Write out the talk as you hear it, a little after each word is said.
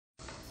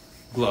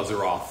Gloves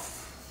are off.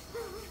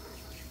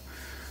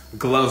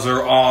 Gloves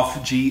are off.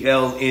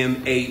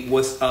 GLM8.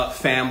 What's up,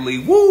 family?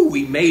 Woo,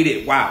 we made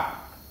it. Wow.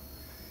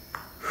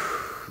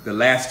 The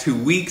last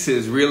 2 weeks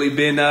has really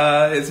been,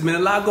 it's been a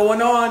lot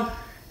going on.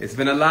 It's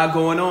been a lot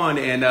going on.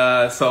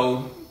 And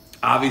so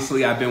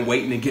obviously I've been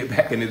waiting to get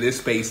back into this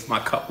space. My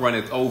cup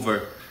runneth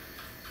over.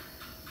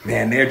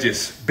 Man, they're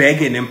just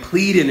begging and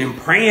pleading and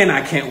praying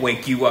I can't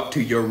wake you up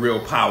to your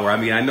real power. I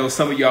mean, I know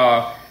some of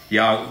y'all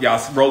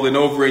rolling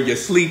over in your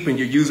sleep and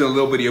you're using a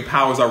little bit of your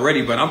powers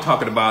already, but I'm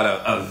talking about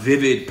a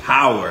vivid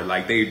power.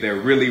 Like they're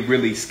really,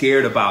 really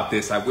scared about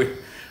this.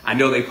 I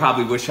know they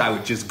probably wish I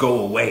would just go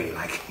away.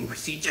 Like,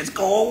 wish he just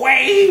go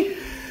away.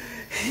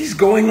 He's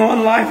going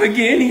on live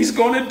again. He's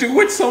going to do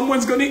it.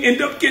 Someone's going to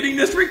end up getting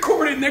this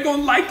recorded and they're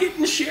going to like it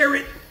and share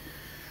it.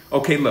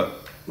 Okay,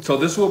 look. So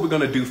this is what we're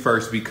going to do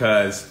first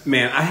because,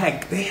 man,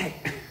 they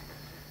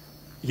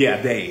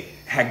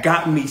had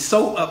gotten me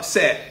so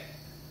upset.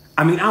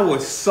 I mean, I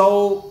was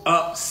so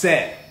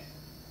upset.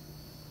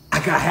 I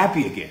got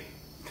happy again.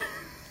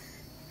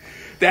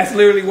 That's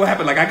literally what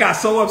happened. Like, I got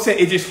so upset,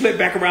 it just flipped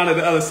back around to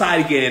the other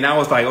side again. And I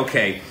was like,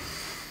 okay,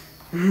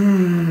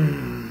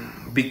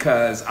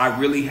 because I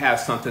really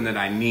have something that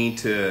I need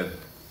to,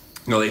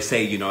 they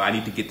say, I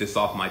need to get this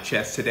off my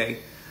chest today.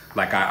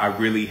 Like, I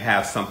really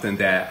have something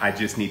that I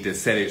just need to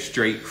set it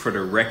straight for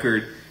the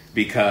record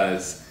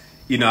because,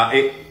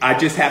 I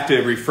just have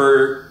to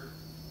refer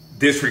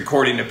this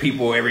recording to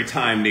people every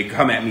time they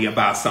come at me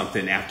about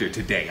something after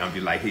today. I'll be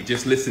like, hey,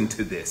 just listen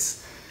to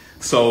this.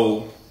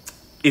 So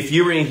if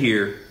you're in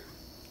here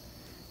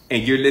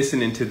and you're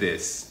listening to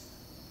this,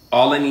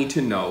 all I need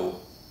to know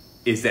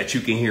is that you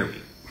can hear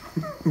me.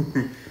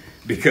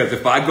 Because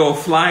if I go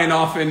flying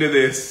off into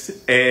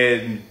this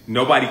and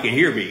nobody can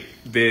hear me,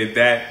 then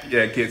that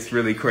gets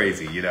really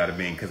crazy. You know what I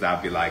mean? Because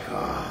I'll be like,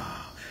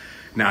 oh,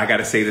 now I got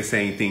to say the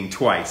same thing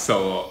twice.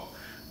 So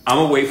I'm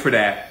going to wait for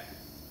that.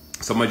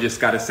 Someone just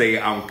got to say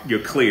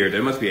you're clear.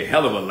 There must be a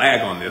hell of a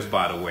lag on this,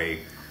 by the way.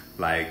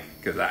 Like,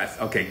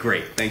 okay,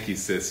 great. Thank you,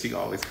 sis. She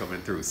always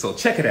coming through. So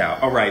check it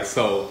out. All right.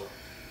 So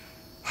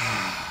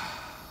I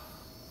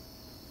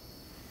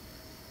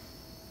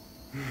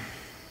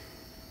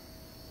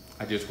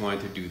just wanted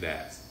to do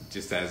that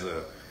just as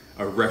a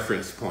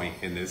reference point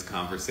in this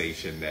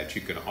conversation that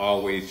you can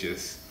always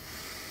just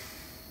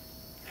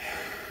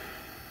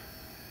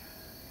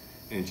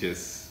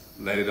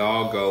let it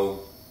all go.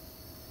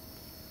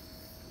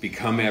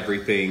 Become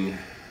everything.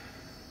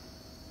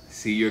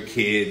 See your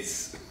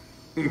kids.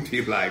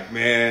 Be like,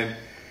 man,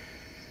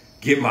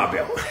 get my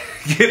belt.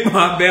 Get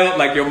my belt.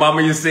 Like your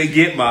mama used to say,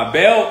 get my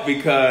belt,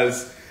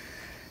 because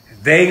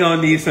they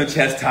gonna need some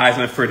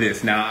chastisement for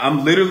this. Now,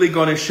 I'm literally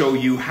gonna show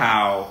you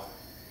how.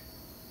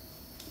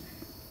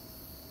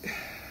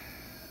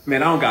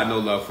 Man, I don't got no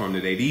love for them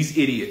today. These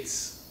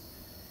idiots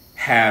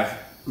have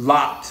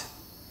locked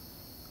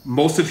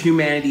most of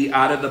humanity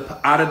out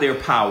of their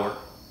power.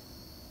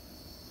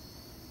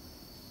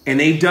 And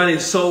they've done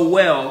it so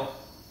well,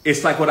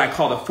 it's like what I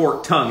call the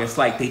forked tongue. It's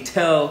like they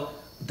tell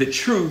the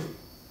truth,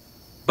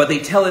 but they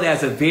tell it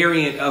as a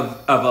variant of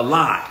a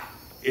lie.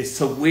 It's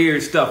some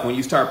weird stuff. When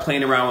you start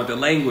playing around with the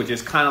language,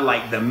 it's kind of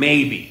like the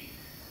maybe.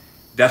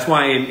 That's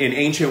why in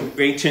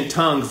ancient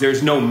tongues,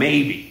 there's no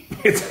maybe.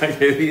 It's like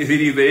it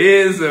either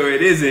is or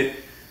it isn't.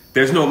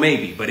 There's no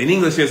maybe. But in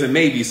English, there's a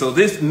maybe. So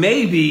this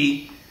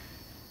maybe,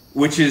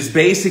 which is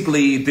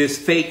basically this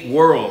fake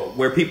world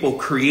where people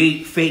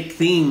create fake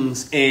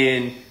things,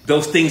 and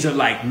those things are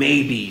like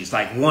maybes,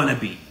 like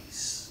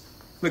wannabes.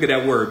 Look at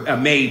that word, a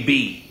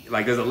maybe.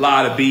 Like there's a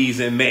lot of bees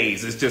in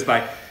mays. It's just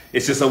a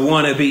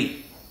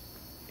wannabe.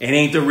 It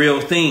ain't the real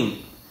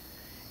thing.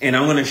 And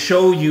I'm going to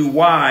show you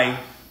why.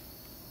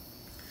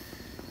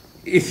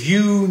 If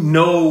you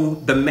know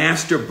the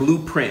master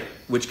blueprint,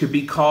 which could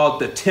be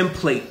called the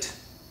template,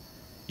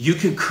 you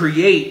can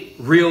create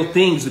real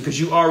things because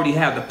you already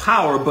have the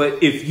power.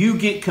 But if you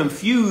get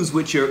confused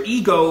with your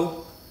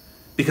ego,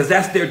 because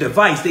that's their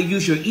device, they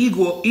use your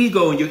ego,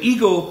 and your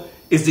ego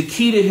is the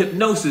key to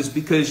hypnosis,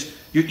 because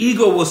your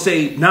ego will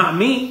say, not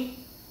me.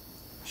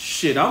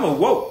 Shit, I'm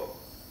awoke.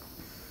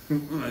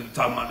 I'm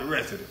talking about the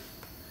rest of it.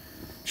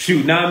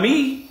 Shoot, not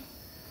me.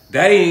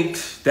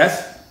 That's,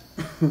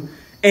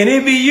 and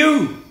it be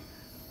you.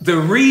 The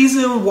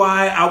reason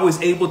why I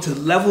was able to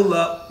level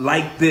up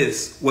like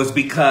this was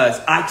because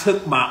I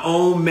took my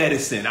own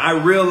medicine. I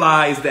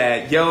realized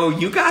that,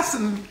 you got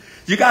some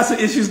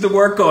issues to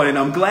work on. And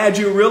I'm glad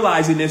you're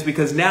realizing this,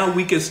 because now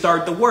we can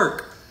start the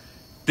work.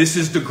 This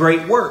is the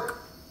great work.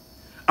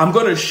 I'm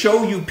going to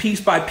show you piece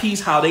by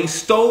piece how they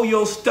stole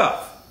your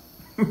stuff.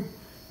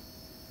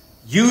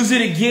 Use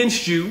it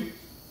against you,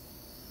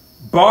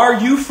 bar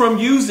you from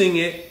using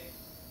it,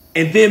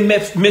 and then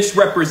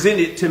misrepresent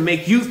it to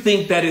make you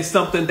think that it's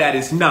something that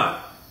is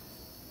not.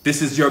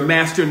 This is your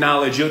master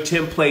knowledge, your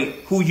template,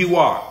 who you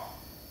are.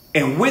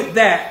 And with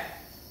that,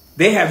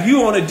 they have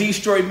you on a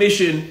destroy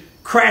mission,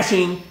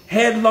 crashing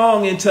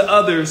headlong into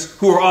others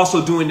who are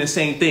also doing the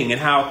same thing. And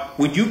how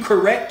when you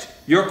correct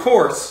your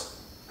course,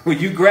 when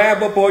you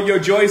grab up on your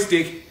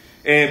joystick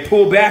and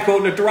pull back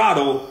on the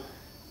throttle,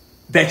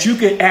 that you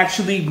can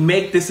actually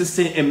make this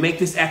ascent and make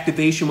this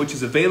activation, which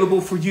is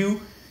available for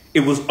you.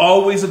 It was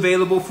always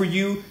available for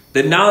you.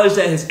 The knowledge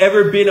that has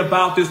ever been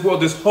about this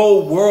world, this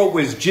whole world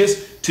was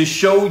just to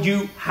show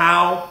you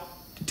how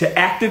to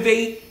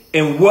activate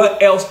and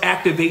what else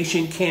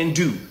activation can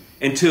do.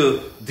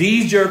 Until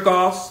these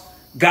jerk-offs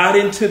got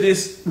into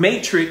this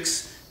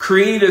matrix,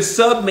 created a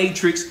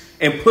sub-matrix,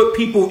 and put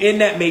people in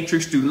that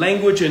matrix through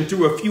language and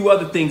through a few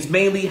other things,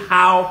 mainly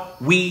how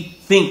we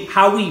think,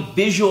 how we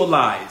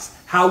visualize,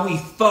 how we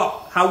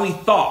thought,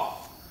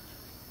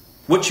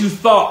 what you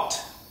thought.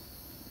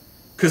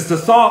 Because the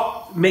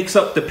thought makes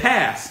up the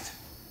past.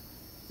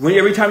 When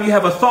every time you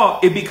have a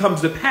thought, it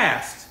becomes the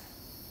past.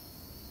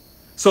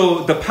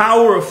 So the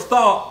power of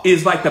thought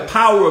is like the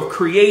power of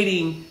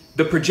creating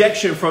the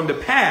projection from the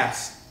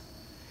past.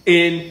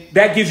 And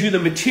that gives you the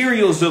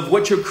materials of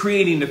what you're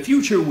creating the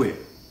future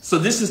with. So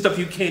this is stuff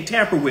you can't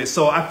tamper with.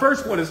 So I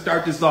first want to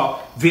start this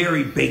off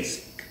very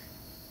basic.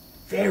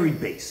 Very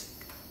basic.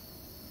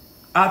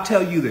 I'll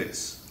tell you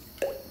this.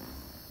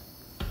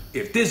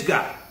 If this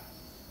guy,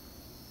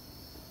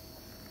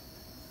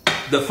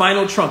 the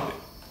final trumpet,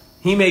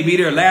 he may be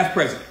their last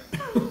president.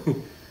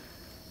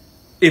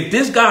 If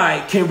this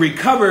guy can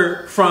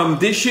recover from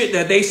this shit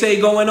that they say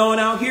going on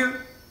out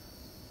here,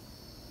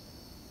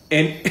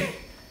 and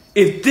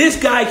if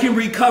this guy can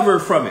recover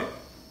from it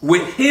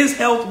with his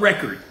health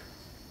record,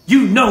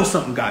 you know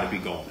something got to be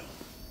going on.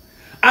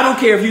 I don't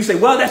care if you say,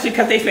 well, that's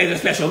because they say the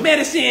special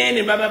medicine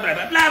and blah, blah, blah,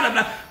 blah, blah, blah,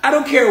 blah. I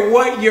don't care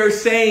what you're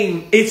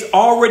saying. It's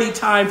already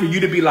time for you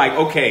to be like,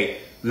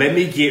 okay, let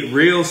me get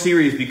real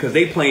serious because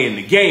they playing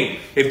the game.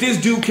 If this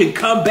dude can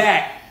come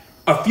back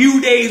a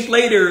few days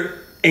later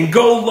and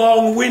go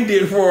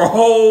long-winded for a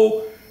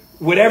whole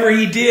whatever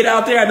he did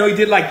out there. I know he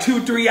did like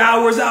 2-3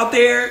 hours out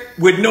there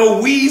with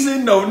no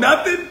wheezing, no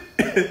nothing.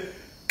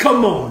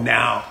 Come on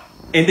now.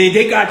 And then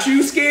they got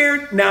you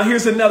scared. Now,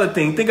 here's another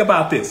thing. Think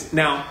about this.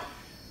 Now,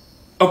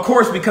 of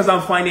course, because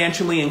I'm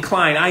financially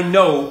inclined, I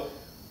know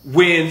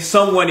when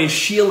someone is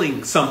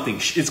shilling something.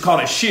 It's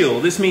called a shill.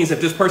 This means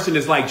that this person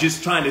is like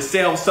just trying to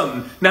sell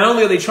something. Not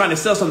only are they trying to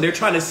sell something, they're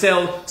trying to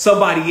sell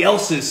somebody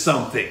else's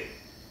something.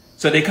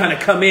 So they kind of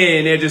come in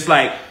and they're just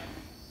like,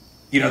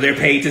 you know, they're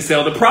paid to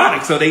sell the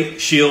product. So they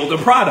shill the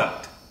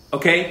product.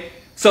 Okay.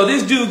 So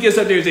this dude gets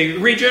up there and says,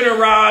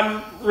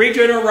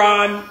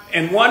 Regeneron,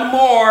 and one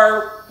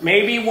more,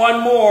 maybe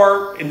one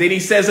more. And then he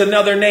says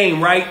another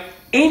name, right?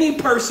 Any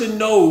person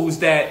knows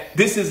that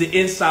this is an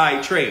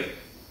inside trade.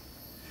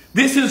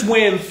 This is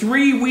when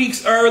 3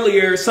 weeks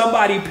earlier,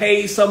 somebody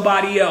pays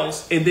somebody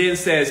else and then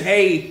says,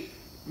 hey,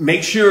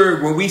 make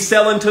sure when we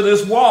sell into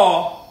this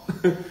wall,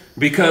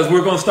 because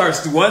we're going to start,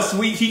 once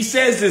he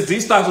says this,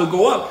 these stocks will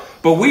go up.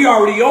 But we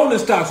already own the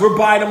stocks. We're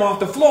buying them off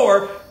the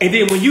floor. And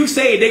then when you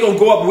say it, they're going to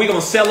go up and we're going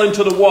to sell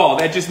into the wall.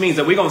 That just means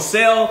that we're going to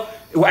sell,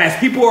 as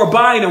people are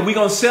buying them, we're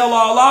going to sell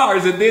all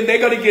ours. And then they're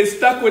going to get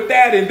stuck with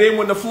that. And then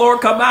when the floor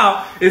come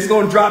out, it's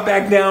going to drop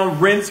back down,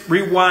 rinse,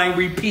 rewind,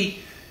 repeat.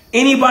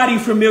 Anybody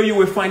familiar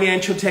with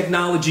financial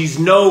technologies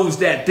knows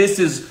that this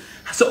is,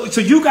 so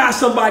you got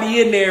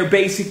somebody in there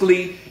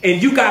basically,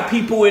 and you got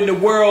people in the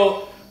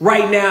world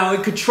right now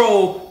in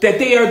control that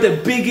they are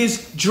the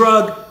biggest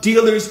drug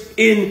dealers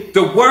in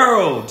the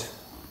world.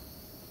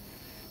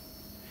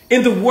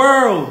 In the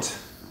world.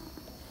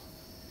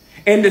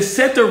 And to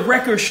set the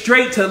record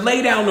straight, to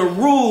lay down the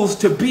rules,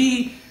 to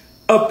be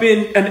up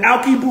in an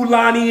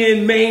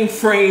Alkebulandian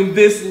mainframe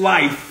this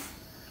life,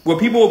 what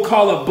people will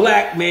call a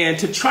black man,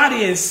 to try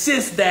to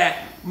insist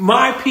that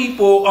my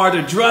people are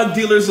the drug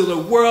dealers of the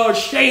world.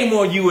 Shame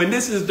on you. And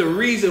this is the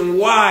reason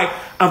why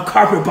I'm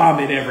carpet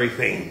bombing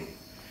everything.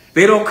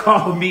 They don't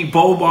call me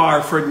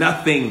Bomar for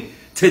nothing.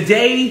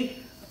 Today,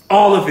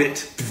 all of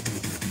it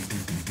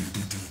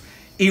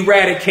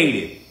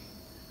eradicated.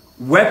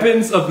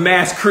 Weapons of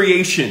mass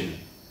creation.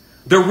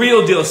 The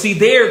real deal. See,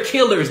 they're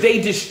killers.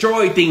 They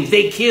destroy things.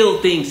 They kill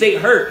things. They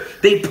hurt.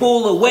 They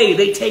pull away.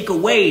 They take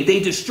away. They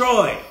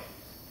destroy.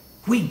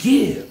 We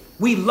give.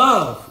 We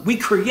love. We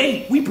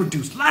create. We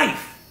produce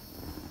life.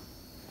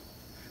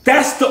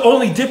 That's the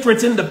only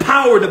difference in the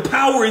power. The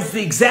power is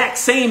the exact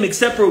same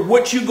except for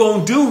what you're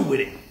going to do with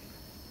it.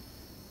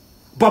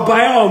 But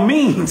by all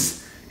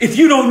means, if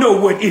you don't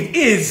know what it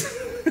is,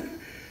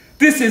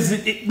 this is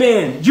it,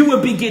 man, you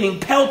will be getting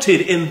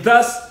pelted. And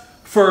thus,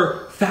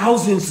 for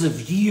thousands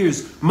of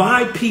years,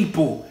 my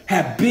people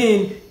have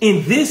been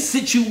in this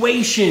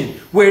situation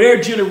where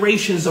their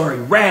generations are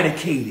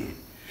eradicated.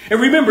 And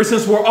remember,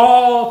 since we're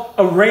all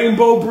a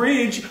rainbow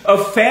bridge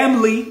of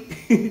family,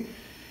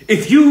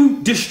 if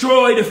you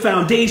destroy the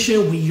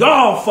foundation, we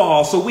all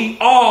fall. So we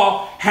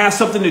all have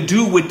something to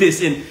do with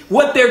this. And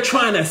what they're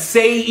trying to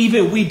say,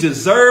 even we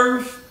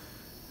deserve,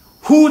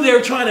 who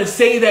they're trying to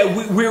say that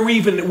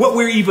what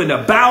we're even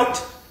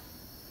about.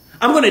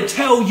 I'm going to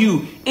tell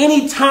you,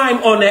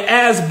 anytime on the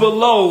as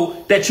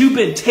below that you've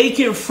been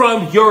taken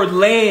from your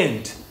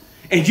land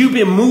and you've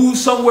been moved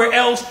somewhere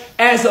else,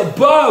 as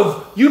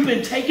above, you've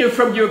been taken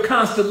from your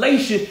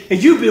constellation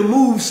and you've been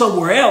moved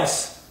somewhere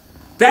else.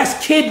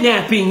 That's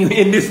kidnapping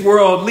in this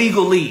world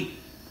legally.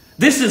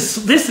 This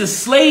is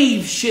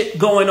slave shit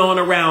going on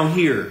around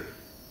here.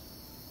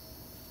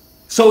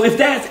 So if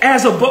that's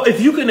if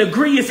you can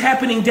agree it's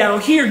happening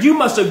down here, you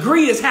must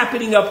agree it's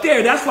happening up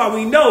there. That's why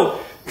we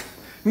know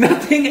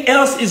nothing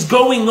else is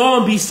going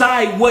on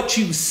beside what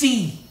you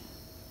see.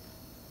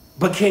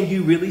 But can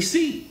you really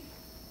see?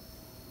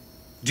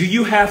 Do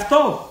you have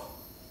thought?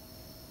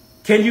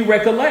 Can you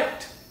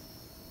recollect?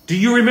 Do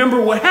you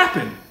remember what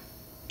happened?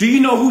 Do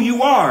you know who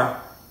you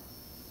are?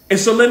 And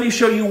so let me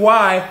show you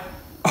why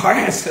our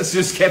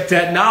ancestors kept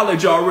that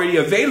knowledge already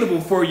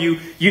available for you.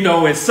 You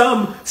know, and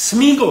some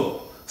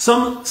Smeagol,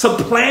 some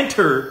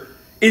supplanter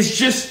is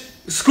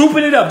just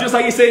scooping it up, just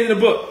like he said in the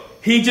book.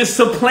 He just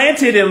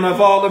supplanted him of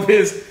all of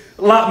his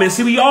allotments.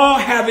 See, we all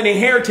have an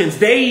inheritance.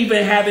 They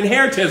even have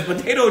inheritance, but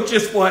they don't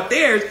just want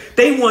theirs.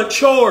 They want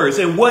chores.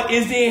 And what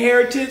is the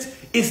inheritance?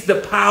 It's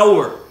the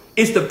power.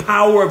 It's the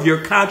power of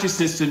your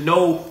consciousness to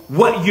know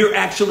what you're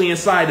actually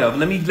inside of.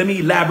 Let me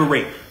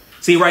elaborate.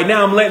 See, right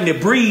now I'm letting it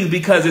breathe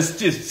because it's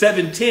just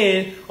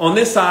 7:10 on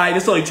this side.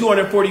 It's only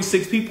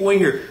 246 people in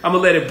here. I'm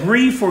going to let it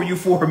breathe for you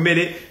for a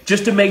minute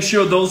just to make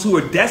sure those who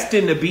are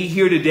destined to be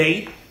here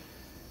today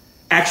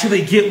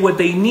actually get what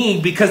they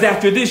need, because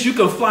after this, you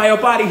can fly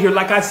up out of here.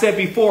 Like I said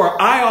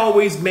before, I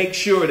always make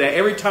sure that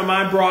every time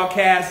I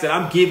broadcast that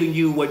I'm giving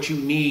you what you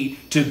need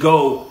to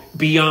go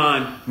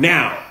beyond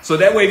now. So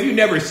that way, if you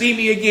never see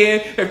me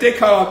again, if they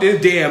cut off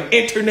this damn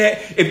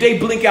internet, if they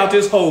blink out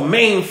this whole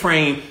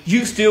mainframe,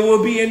 you still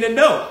will be in the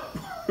know.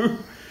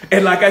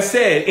 And like I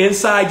said,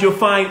 inside you'll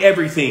find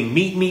everything.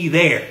 Meet me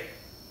there.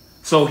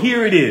 So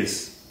here it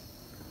is.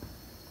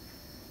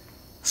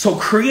 So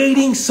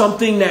creating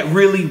something that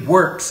really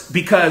works,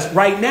 because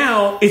right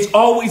now it's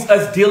always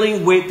us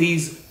dealing with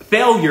these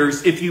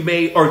failures, if you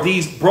may, or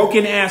these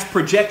broken ass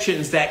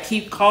projections that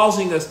keep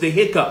causing us the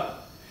hiccup.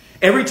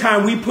 Every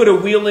time we put a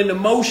wheel into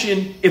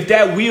motion, if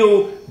that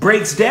wheel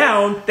breaks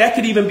down, that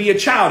could even be a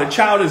child. A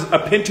child is a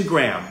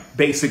pentagram,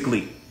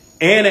 basically,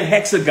 and a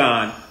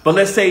hexagon. But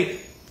let's say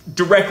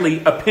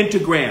directly a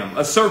pentagram,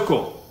 a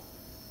circle.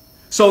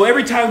 So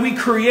every time we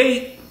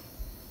create,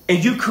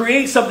 and you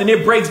create something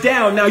that breaks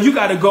down, now you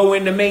got to go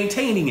into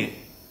maintaining it.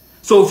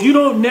 So if you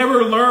don't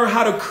never learn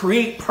how to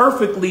create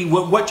perfectly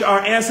what our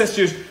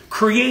ancestors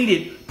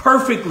created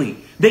perfectly,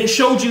 they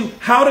showed you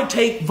how to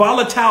take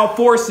volatile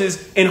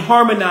forces and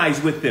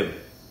harmonize with them.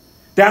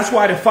 That's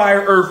why the fire,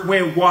 earth,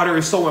 wind, water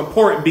is so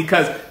important,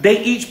 because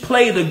they each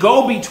play the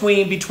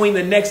go-between between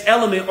the next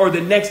element, or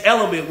the next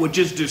element would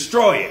just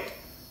destroy it.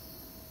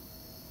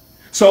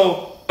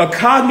 So a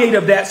cognate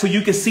of that, so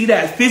you can see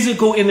that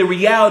physical in the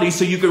reality,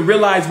 so you can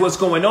realize what's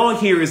going on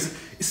here, is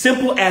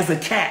simple as a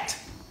cat.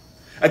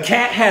 A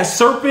cat has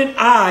serpent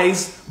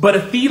eyes, but a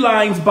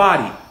feline's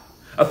body.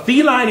 A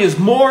feline is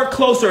more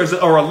closer,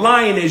 or a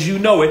lion as you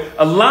know it,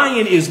 a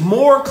lion is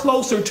more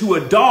closer to a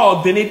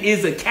dog than it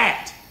is a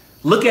cat.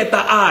 Look at the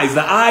eyes.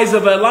 The eyes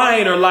of a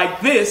lion are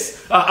like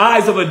this. The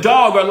eyes of a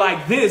dog are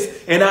like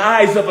this. And the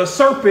eyes of a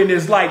serpent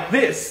is like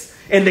this.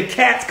 And the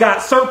cat's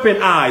got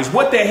serpent eyes.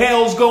 What the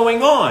hell's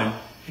going on?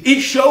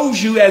 It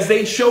shows you, as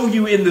they show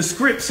you in the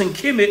scripts in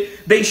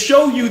Kemet, they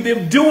show you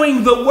them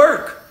doing the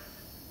work.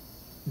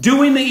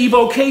 Doing the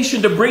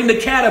evocation to bring the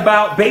cat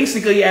about,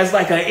 basically as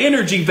like an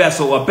energy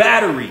vessel, a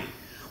battery,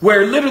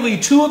 where literally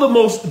two of the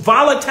most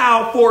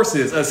volatile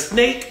forces, a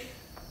snake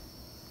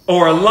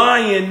or a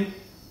lion,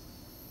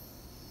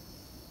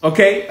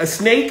 okay, a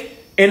snake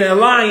and a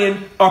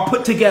lion are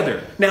put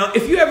together. Now,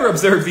 if you ever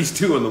observe these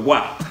two in the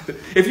wild,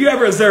 if you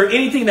ever observe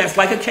anything that's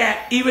like a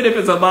cat, even if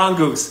it's a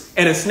mongoose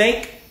and a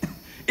snake,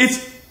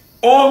 it's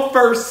on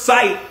first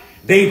sight,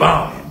 they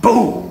bomb,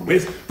 boom,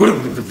 it's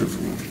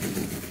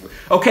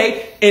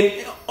okay.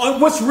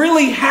 And what's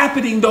really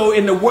happening though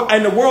in the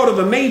world of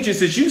the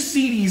mages is you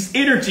see these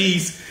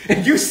energies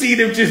and you see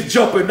them just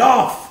jumping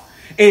off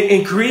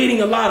and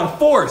creating a lot of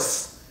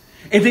force.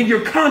 And then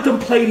you're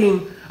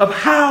contemplating of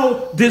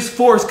how this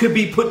force could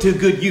be put to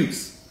good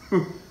use.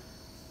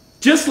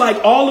 Just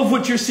like all of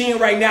what you're seeing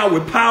right now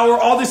with power,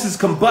 all this is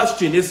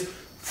combustion. It's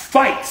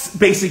fights,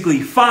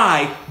 basically,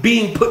 phi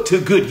being put to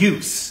good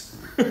use.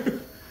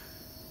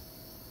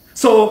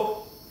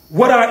 So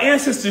what our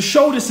ancestors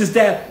showed us is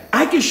that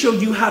I can show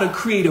you how to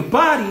create a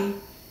body,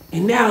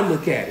 and now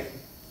look at it.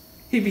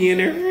 He be in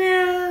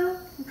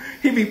there,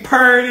 he be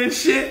purring and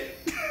shit.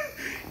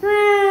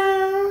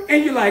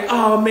 And you're like,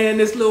 oh man,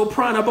 this little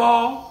prana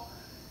ball.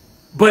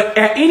 But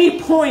at any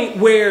point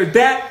where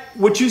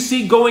what you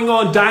see going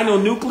on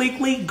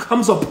dinonucleically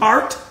comes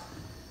apart,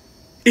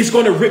 it's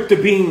going to rip the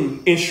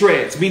beam in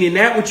shreds. Meaning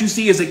that what you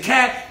see as a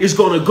cat is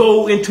going to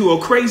go into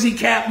a crazy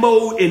cat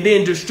mode and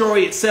then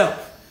destroy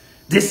itself.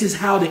 This is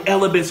how the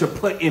elements are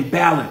put in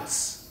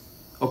balance.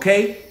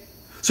 Okay?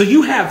 So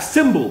you have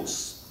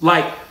symbols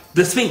like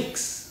the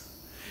Sphinx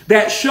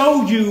that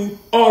show you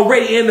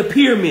already in the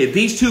pyramid.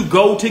 These two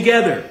go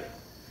together.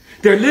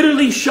 They're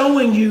literally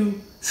showing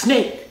you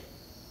snake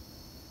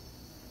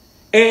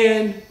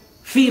and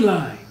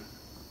feline,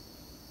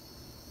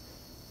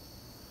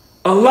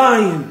 a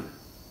lion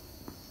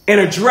and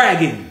a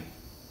dragon,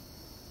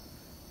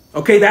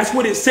 Okay, that's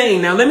what it's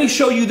saying. Now, let me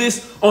show you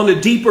this on a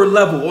deeper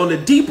level. On a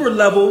deeper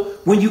level,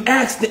 when you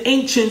ask the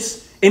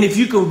ancients, and if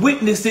you can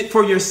witness it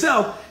for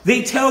yourself,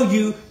 they tell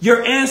you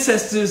your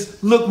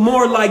ancestors look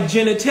more like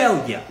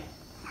genitalia.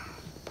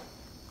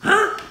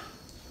 Huh?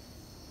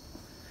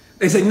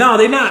 They say, no,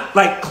 they're not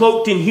like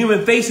cloaked in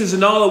human faces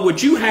and all of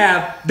what you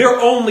have. They're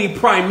only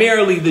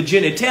primarily the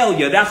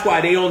genitalia. That's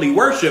why they only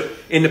worship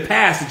in the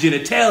past the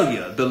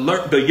genitalia,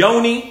 the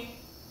yoni,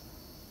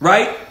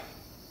 right?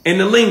 And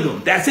the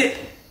lingam. That's it.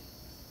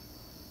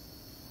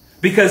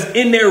 Because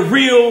in their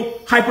real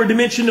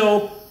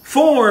hyperdimensional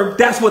form,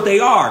 that's what they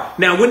are.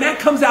 Now, when that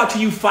comes out to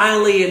you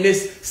finally in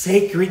this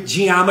sacred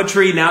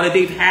geometry, now that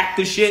they've hacked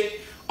the shit,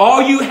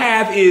 all you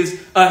have is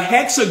a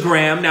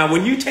hexagram. Now,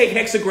 when you take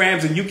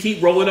hexagrams and you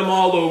keep rolling them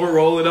all over,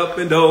 roll it up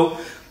and down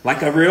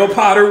like a real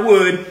potter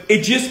would,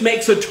 it just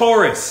makes a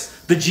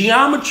torus. The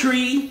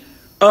geometry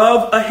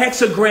of a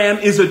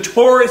hexagram is a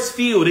torus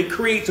field. It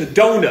creates a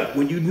donut.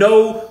 When you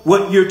know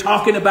what you're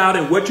talking about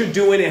and what you're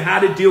doing and how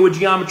to deal with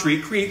geometry,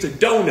 it creates a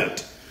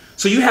donut.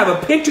 So you have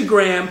a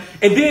pentagram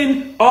and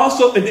then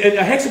also a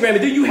hexagram,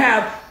 and then you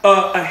have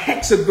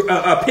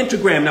a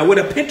pentagram. Now, what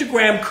a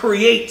pentagram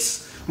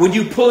creates when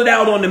you pull it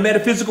out on the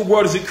metaphysical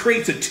world is it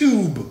creates a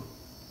tube.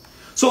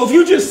 So if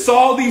you just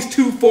saw these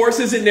two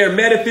forces in their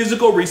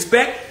metaphysical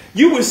respect,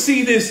 you would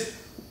see this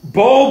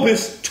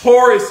bulbous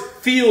torus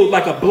field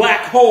like a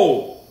black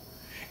hole.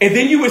 And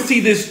then you would see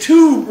this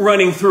tube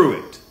running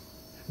through it.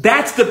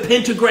 That's the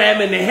pentagram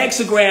and the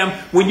hexagram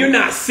when you're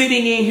not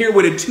sitting in here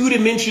with a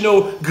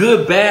two-dimensional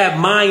good, bad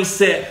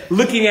mindset,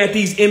 looking at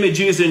these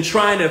images and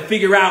trying to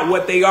figure out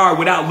what they are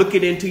without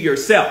looking into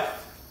yourself.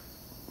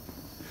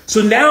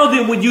 So now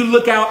then when you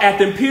look out at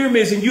the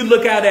pyramids and you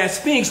look out at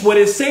Sphinx, what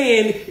it's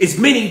saying is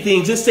many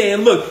things. It's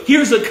saying, look,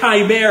 here's a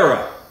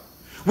chimera.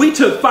 We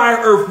took fire,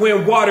 earth,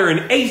 wind, water,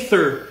 and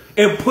aether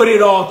and put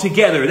it all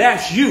together.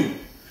 That's you.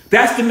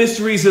 That's the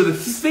mysteries of the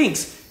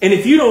Sphinx. And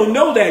if you don't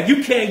know that,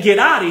 you can't get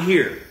out of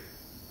here.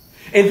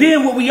 And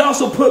then what we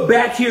also put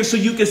back here so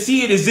you can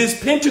see it is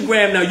this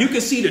pentagram. Now you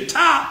can see the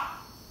top.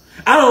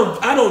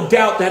 I don't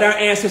doubt that our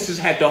ancestors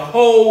had the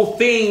whole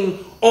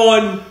thing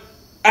on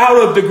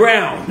out of the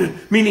ground,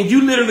 meaning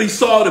you literally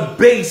saw the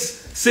base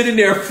sitting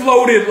there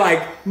floated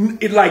like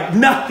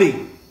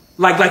nothing,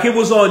 like it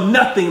was on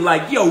nothing.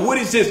 Like, yo, what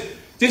is this?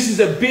 This is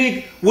a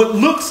big, what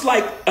looks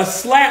like a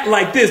slat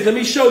like this. Let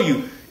me show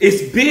you.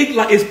 It's big,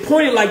 like it's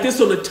pointed like this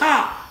on the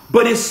top,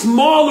 but it's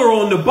smaller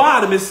on the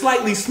bottom. It's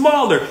slightly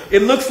smaller.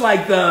 It looks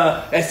like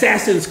the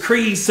Assassin's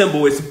Creed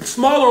symbol. It's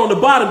smaller on the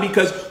bottom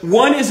because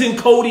one is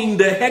encoding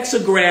the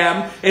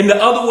hexagram and the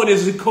other one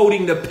is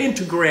encoding the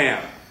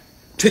pentagram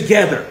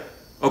together.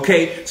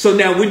 Okay, so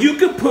now when you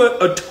can put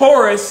a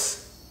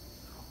torus,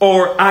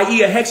 or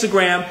i.e. a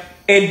hexagram,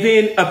 and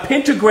then a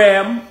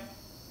pentagram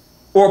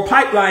or a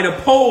pipeline, a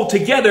pole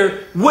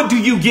together, what do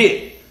you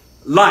get?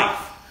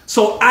 Life.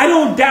 So I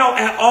don't doubt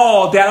at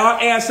all that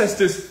our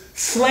ancestors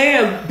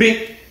slammed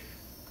big,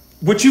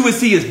 what you would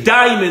see as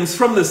diamonds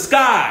from the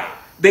sky.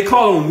 They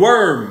call them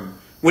worm.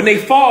 When they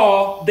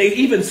fall, they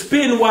even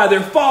spin while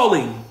they're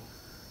falling.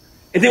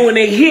 And then when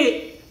they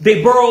hit,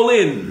 they burrow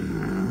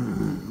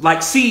in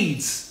like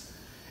seeds.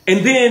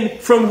 And then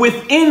from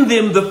within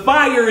them, the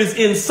fire is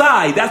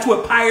inside. That's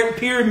what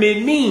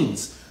pyramid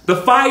means. The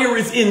fire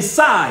is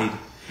inside.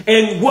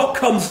 And what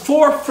comes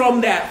forth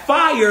from that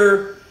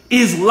fire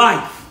is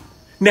life.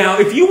 Now,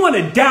 if you want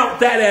to doubt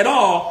that at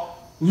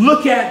all,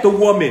 look at the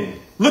woman.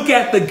 Look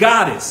at the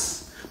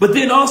goddess. But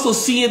then also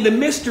see in the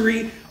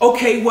mystery,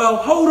 okay, well,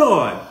 hold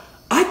on.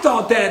 I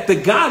thought that the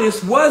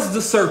goddess was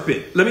the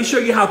serpent. Let me show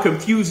you how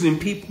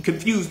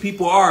confused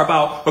people are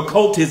about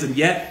occultism.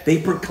 Yet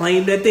they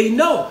proclaim that they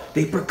know.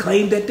 They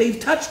proclaim that they've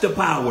touched the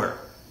power.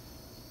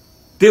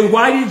 Then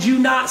why did you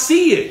not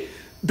see it?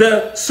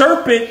 The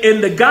serpent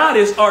and the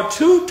goddess are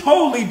two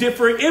totally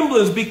different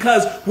emblems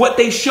because what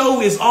they show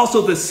is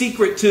also the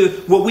secret to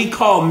what we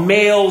call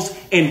males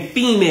and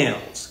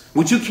females,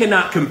 which you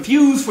cannot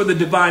confuse for the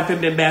divine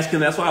feminine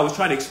masculine. That's why I was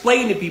trying to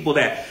explain to people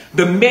that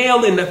the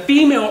male and the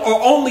female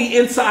are only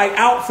inside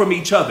out from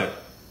each other.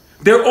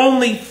 They're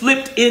only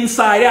flipped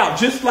inside out,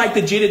 just like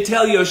the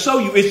genitalia will show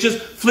you. It's just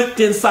flipped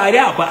inside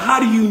out. But how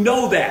do you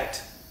know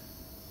that?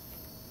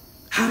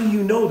 How do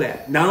you know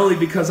that? Not only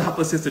because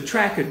opposites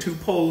attract and two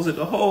poles in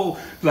the whole,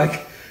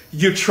 like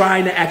you're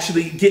trying to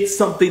actually get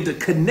something to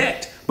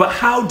connect. But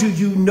how do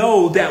you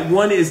know that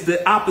one is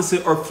the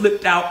opposite or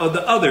flipped out of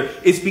the other?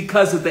 It's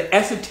because of the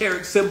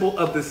esoteric symbol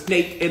of the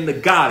snake and the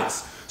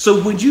goddess.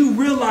 So when you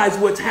realize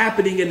what's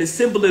happening in the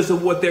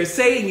symbolism, what they're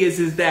saying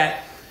is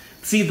that,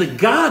 see, the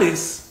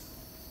goddess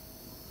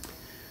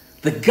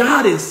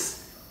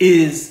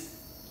is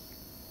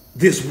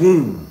this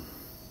womb.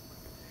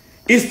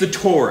 It's the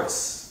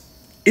torus.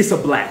 It's a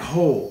black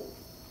hole.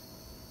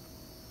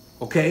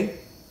 Okay?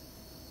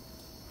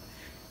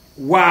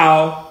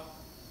 While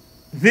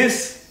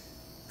this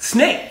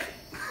snake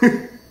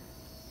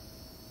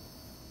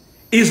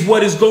is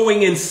what is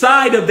going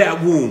inside of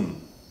that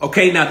womb.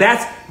 Okay, now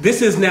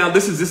this is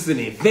an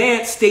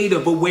advanced state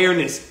of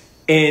awareness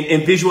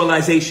and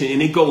visualization,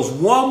 and it goes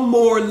one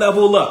more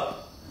level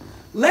up.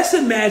 Let's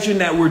imagine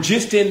that we're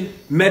just in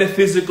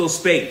metaphysical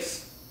space.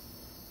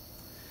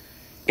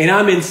 And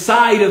I'm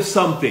inside of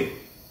something,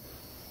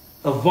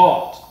 a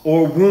vault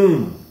or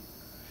womb.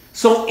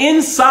 So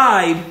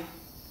inside,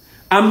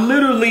 I'm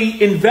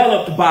literally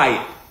enveloped by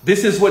it.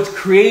 This is what's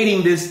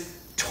creating this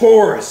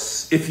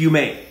torus, if you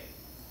may.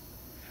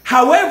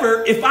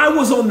 However, if I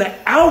was on the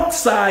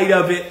outside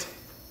of it,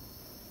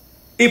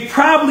 it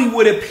probably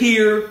would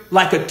appear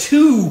like a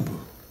tube.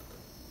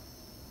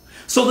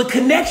 So the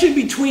connection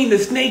between the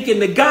snake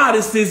and the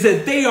goddess is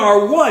that they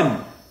are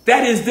one.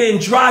 That is the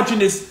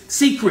androgynous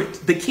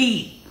secret, the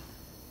key.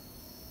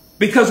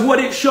 Because what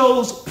it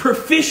shows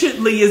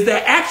proficiently is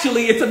that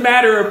actually it's a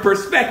matter of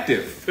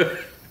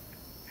perspective.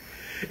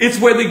 It's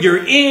whether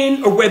you're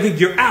in or whether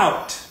you're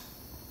out,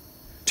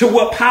 to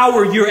what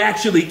power you're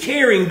actually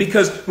carrying.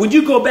 Because when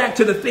you go back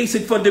to the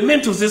basic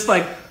fundamentals, it's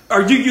like,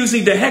 are you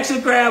using the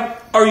hexagram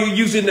or are you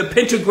using the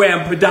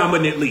pentagram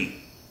predominantly?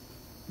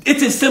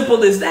 It's as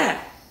simple as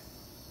that.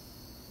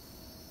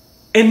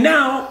 And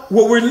now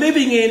what we're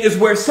living in is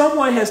where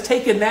someone has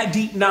taken that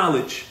deep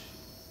knowledge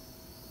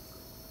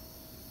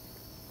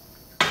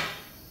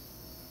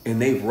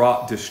and they've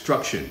wrought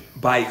destruction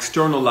by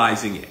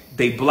externalizing it.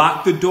 They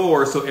blocked the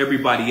door so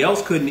everybody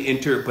else couldn't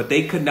enter, but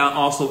they could not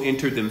also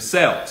enter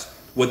themselves.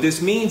 What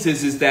this means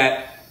is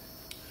that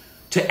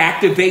to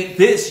activate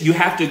this, you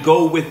have to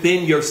go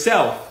within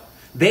yourself.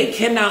 They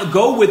cannot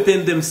go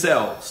within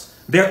themselves.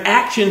 Their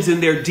actions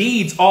and their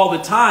deeds all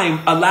the time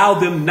allow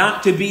them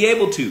not to be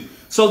able to.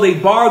 So they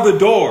bar the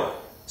door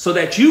so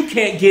that you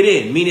can't get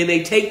in, meaning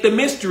they take the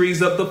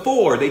mysteries of the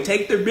four. They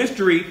take the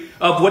mystery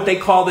of what they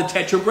call the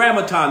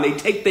tetragrammaton. They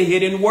take the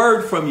hidden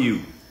word from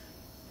you.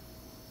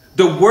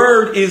 The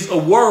word is a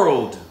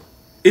world.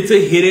 It's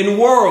a hidden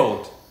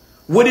world.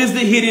 What is the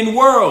hidden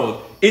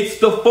world? It's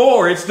the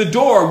four. It's the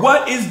door.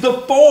 What is the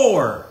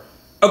four?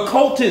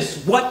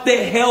 Occultists, what the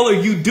hell are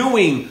you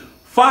doing?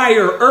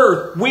 Fire,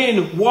 earth,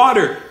 wind,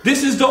 water.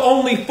 This is the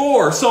only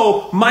four.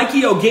 So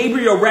Michael,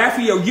 Gabriel,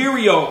 Raphael,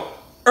 Uriel,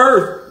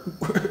 earth,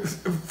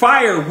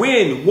 fire,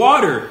 wind,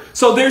 water.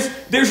 So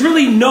there's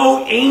really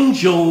no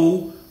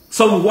angel,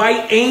 some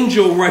white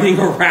angel running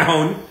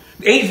around.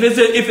 If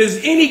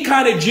it's any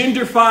kind of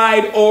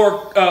genderfied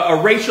or a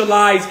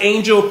racialized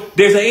angel,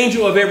 there's an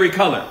angel of every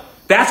color.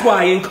 That's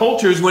why in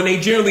cultures, when they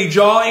generally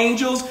draw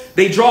angels,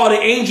 they draw the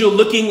angel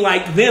looking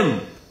like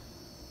them.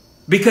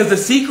 Because the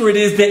secret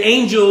is that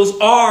angels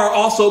are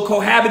also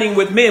cohabiting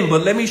with men.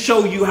 But let me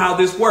show you how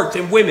this works.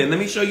 And women, let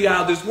me show you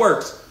how this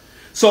works.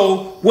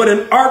 So what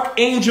an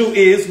archangel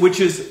is,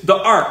 which is the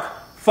ark,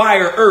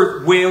 fire,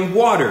 earth, wind,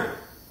 water.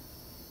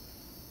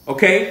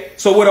 Okay,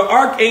 so what an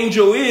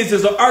archangel is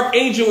an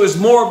archangel is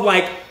more of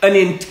like an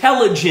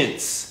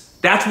intelligence.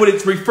 That's what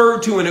it's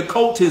referred to in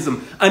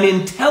occultism, an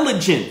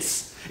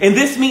intelligence. And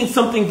this means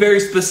something very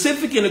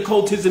specific in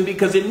occultism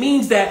because it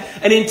means that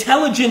an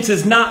intelligence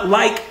is not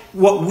like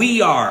what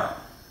we are.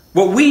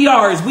 What we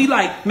are is we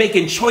like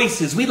making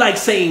choices. We like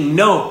saying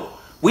no.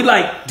 We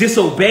like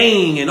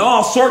disobeying and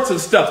all sorts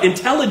of stuff.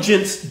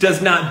 Intelligence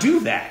does not do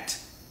that.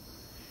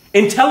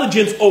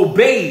 Intelligence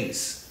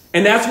obeys.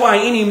 And that's why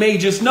any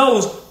magus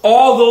knows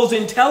all those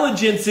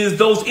intelligences,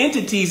 those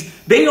entities,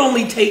 they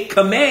only take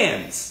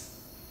commands.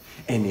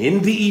 And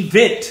in the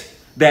event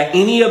that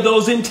any of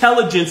those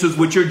intelligences,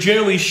 which are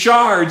generally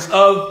shards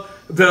of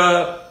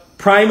the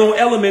primal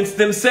elements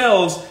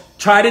themselves,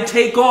 try to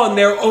take on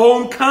their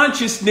own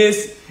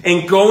consciousness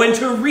and go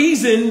into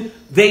reason,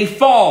 they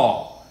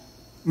fall.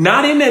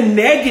 Not in a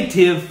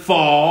negative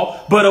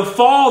fall, but a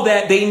fall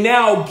that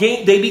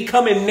they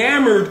become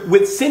enamored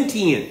with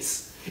sentience.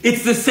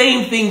 It's the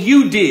same thing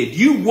you did.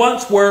 You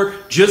once were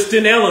just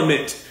an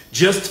element,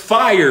 just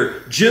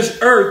fire,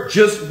 just earth,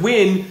 just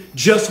wind,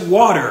 just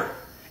water.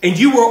 And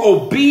you were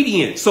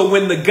obedient. So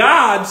when the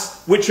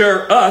gods, which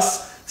are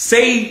us,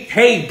 say,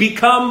 hey,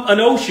 become an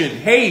ocean.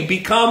 Hey,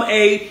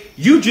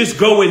 you just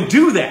go and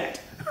do that.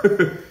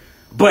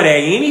 But at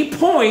any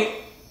point,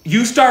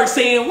 you start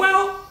saying,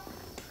 well,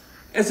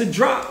 as a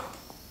drop,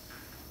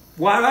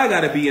 why do I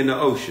got to be in the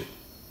ocean?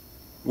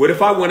 What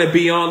if I want to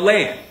be on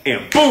land?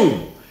 And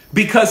boom.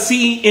 Because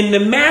see, in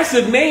the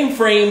massive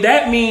mainframe,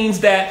 that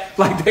means that,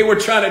 like they were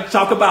trying to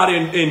talk about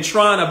in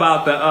Tron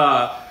about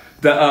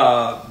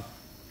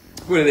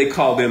what do they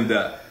call them?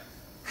 The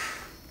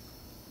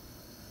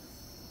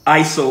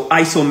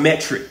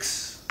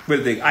isometrics. What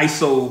are they? The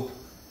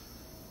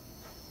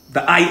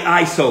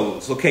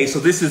ISOs. Okay, so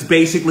this is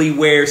basically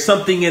where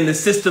something in the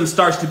system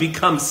starts to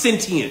become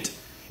sentient.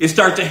 It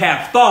starts to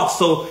have thoughts,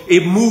 so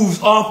it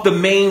moves off the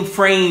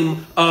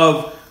mainframe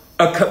of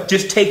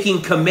just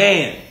taking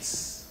commands.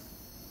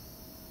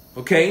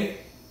 Okay?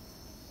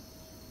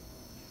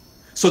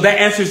 So that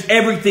answers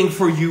everything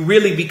for you,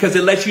 really, because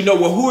it lets you know,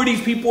 well, who are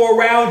these people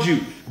around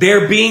you?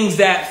 They're beings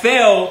that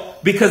fell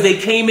because they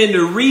came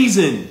into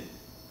reason.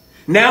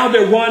 Now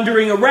they're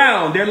wandering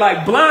around. They're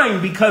like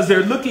blind because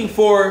they're looking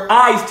for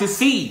eyes to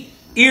see,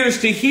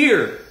 ears to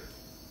hear.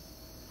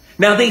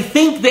 Now they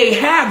think they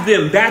have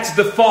them. That's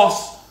the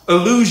false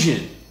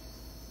illusion.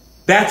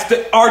 That's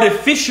the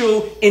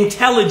artificial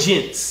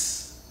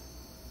intelligence.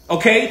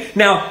 Okay,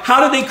 now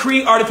how do they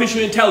create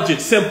artificial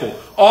intelligence? Simple.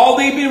 All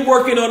they've been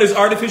working on is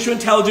artificial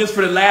intelligence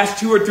for the last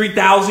 2,000 or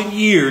 3,000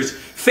 years.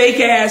 Fake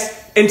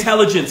ass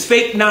intelligence,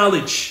 fake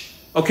knowledge.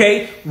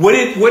 Okay,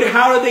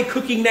 how are they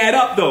cooking that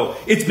up though?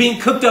 It's being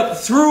cooked up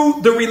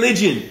through the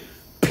religion,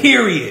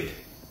 period.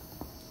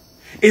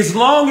 As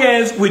long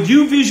as when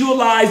you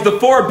visualize the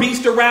four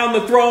beasts around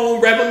the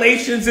throne,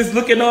 Revelations is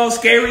looking all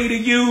scary to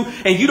you,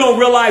 and you don't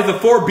realize the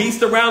four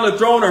beasts around the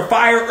throne are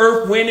fire,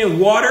 earth, wind, and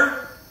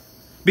water,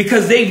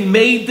 because they've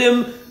made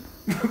them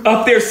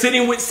up there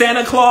sitting with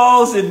Santa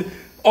Claus and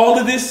all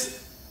of this,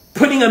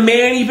 putting a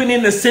man even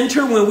in the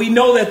center when we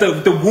know that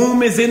the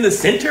womb is in the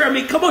center. I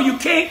mean, come on, you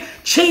can't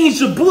change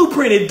the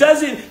blueprint. It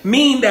doesn't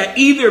mean that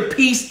either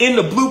piece in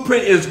the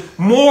blueprint is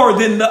more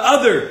than the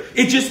other.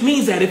 It just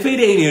means that if it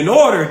ain't in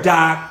order,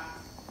 Doc,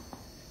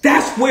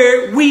 that's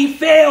where we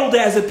failed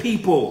as a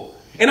people.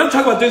 And I'm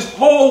talking about this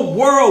whole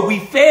world. We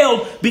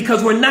failed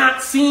because we're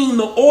not seeing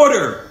the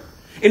order.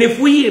 And if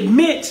we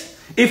admit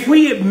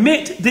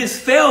this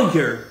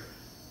failure,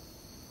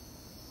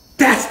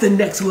 that's the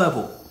next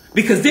level.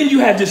 Because then you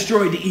have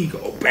destroyed the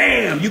ego.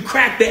 Bam! You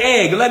cracked the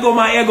egg. Let go of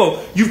my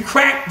ego. You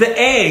cracked the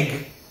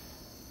egg.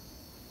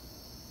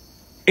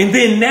 And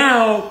then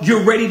now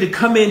you're ready to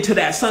come into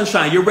that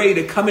sunshine. You're ready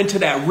to come into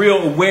that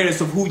real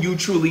awareness of who you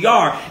truly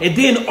are. And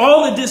then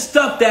all of this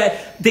stuff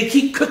that they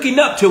keep cooking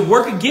up to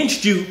work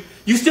against you,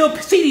 you still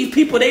see these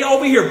people, they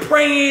over here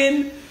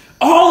praying.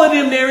 All of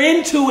them, they're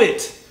into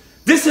it.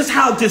 This is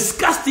how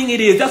disgusting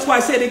it is. That's why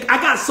I said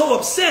I got so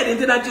upset. And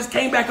then I just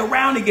came back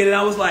around again. And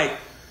I was like,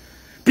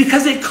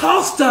 because it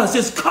cost us.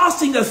 It's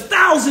costing us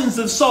thousands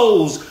of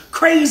souls.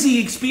 Crazy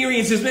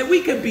experiences. Man,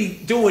 we could be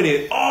doing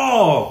it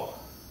all.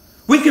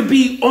 We could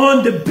be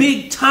on the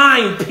big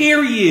time,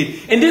 period.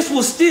 And this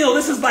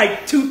is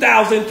like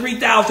 2,000,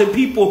 3,000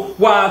 people,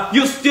 while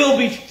you'll still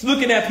be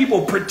looking at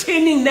people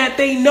pretending that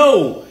they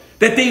know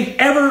that they've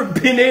ever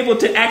been able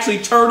to actually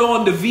turn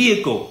on the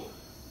vehicle.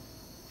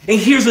 And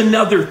here's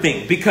another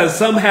thing, because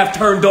some have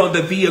turned on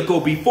the vehicle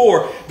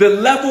before. The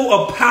level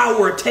of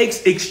power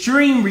takes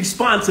extreme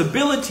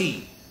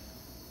responsibility.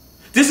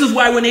 This is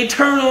why when they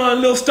turn on a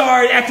little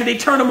star, after they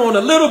turn them on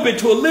a little bit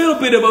to a little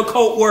bit of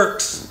occult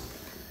works,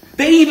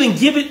 they even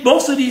give it,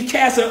 most of these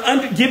cats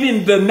are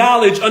giving the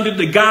knowledge under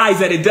the guise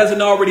that it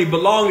doesn't already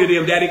belong to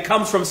them, that it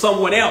comes from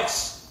someone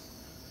else.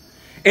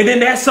 And then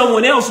that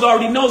someone else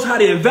already knows how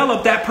to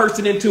envelop that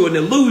person into an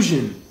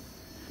illusion,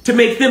 to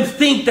make them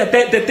think that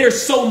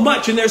there's so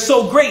much and they're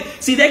so great.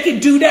 See, they can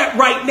do that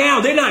right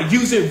now. They're not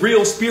using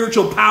real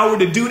spiritual power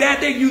to do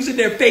that. They're using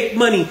their fake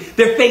money,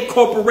 their fake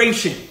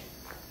corporation.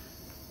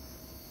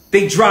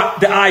 They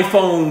dropped the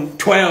iPhone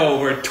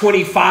 12 or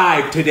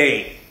 25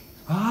 today.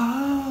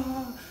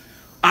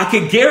 I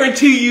can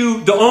guarantee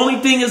you the only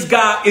thing it's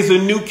got is a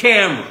new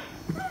camera.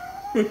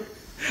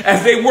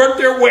 As they work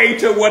their way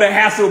to what a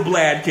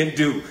Hasselblad can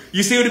do.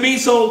 You see what I mean?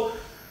 So,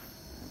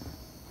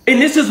 and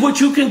this is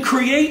what you can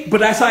create.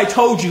 But as I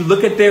told you,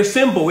 look at their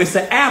symbol. It's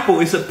an apple.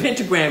 It's a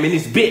pentagram. And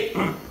it's bit.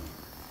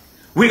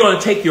 We're going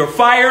to take your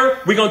fire.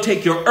 We're going to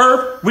take your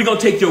earth. We're going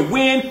to take your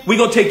wind. We're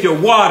going to take your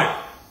water.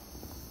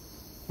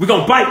 We're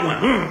going to bite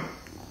one.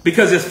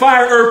 Because it's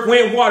fire, earth,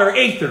 wind, water,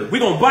 aether.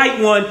 We're going to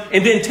bite one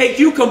and then take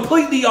you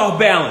completely off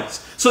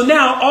balance. So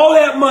now all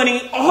that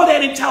money, all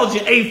that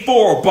intelligent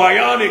A4,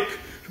 bionic,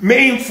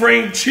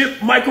 mainframe chip,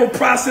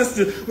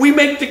 microprocessor, we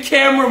make the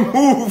camera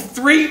move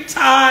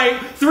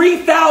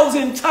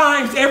 3,000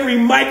 times every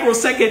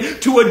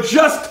microsecond to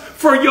adjust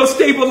for your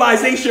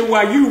stabilization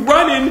while you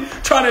running,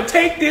 trying to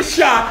take this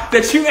shot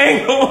that you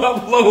ain't gonna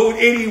upload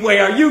anyway.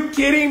 Are you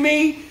kidding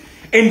me?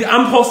 And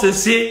I'm supposed to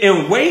sit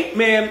and wait,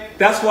 man.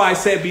 That's why I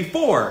said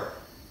before,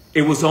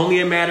 it was only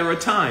a matter of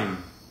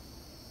time.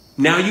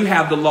 Now you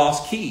have the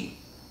lost key.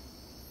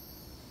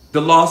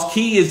 The lost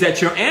key is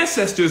that your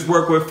ancestors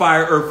worked with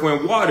fire, earth,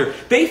 wind, water.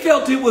 They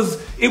felt it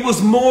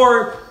was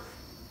more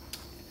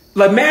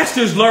like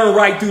masters learn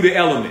right through the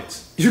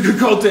elements. You could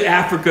go to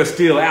Africa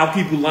still,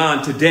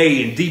 Alkebulan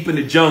today and deep in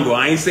the jungle.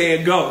 I ain't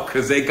saying go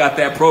because they got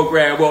that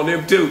program on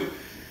them too.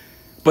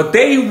 But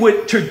they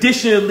would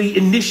traditionally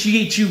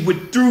initiate you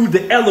through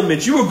the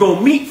elements. You were going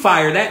to meet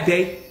fire that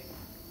day.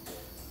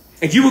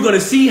 And you were going to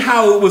see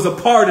how it was a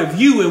part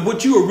of you and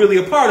what you were really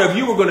a part of.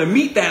 You were going to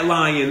meet that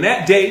lion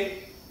that day.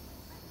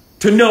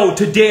 To know,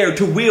 to dare,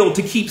 to will,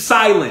 to keep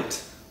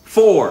silent.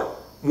 4.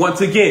 Once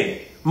again.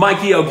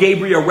 Michael,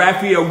 Gabriel,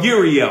 Raphael,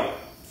 Uriel.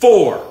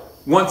 4.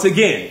 Once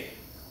again.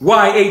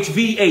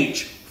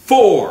 YHVH.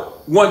 4.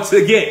 Once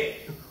again.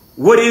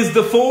 What is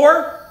the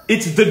 4?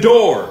 It's the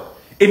door.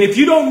 And if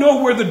you don't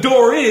know where the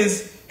door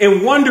is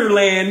in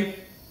Wonderland,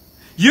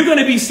 you're going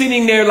to be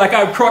sitting there like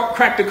I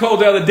cracked the code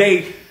the other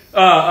day,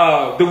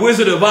 the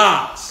Wizard of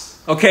Oz.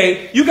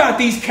 Okay? You got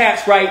these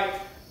cats, right?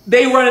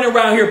 They running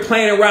around here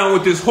playing around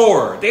with this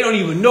horror. They don't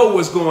even know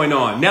what's going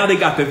on. Now they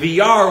got the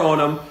VR on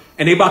them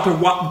and they about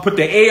to put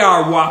the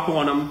AR WAP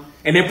on them.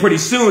 And then pretty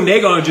soon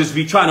they're going to just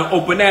be trying to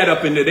open that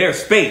up into their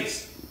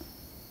space.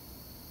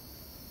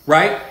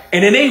 Right?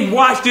 And then they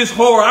watch this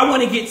horror. I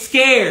want to get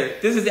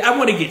scared. I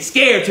want to get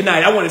scared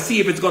tonight. I want to see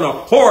if it's going to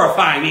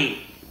horrify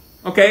me.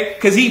 Okay?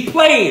 Because he's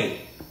playing.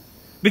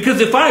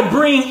 Because if I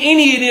bring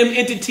any of them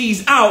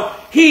entities out,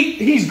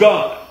 he's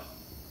gone.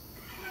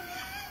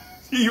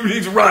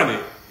 He's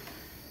running.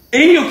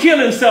 And he'll kill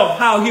himself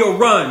how he'll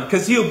run.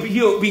 Because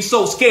he'll be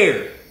so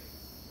scared.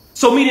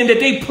 So meaning that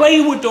they play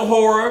with the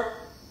horror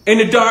and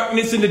the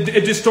darkness and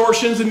the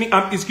distortions.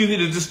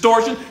 The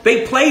distortion.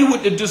 They play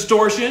with the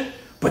distortion.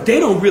 But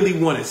they don't really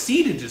want to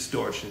see the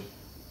distortion.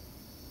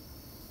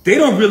 They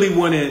don't really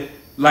want to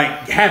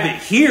have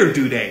it here,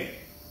 do they?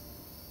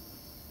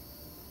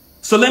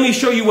 So let me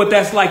show you what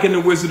that's like in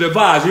The Wizard of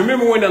Oz. You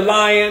remember when the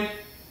lion,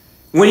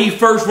 when he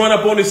first run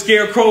up on the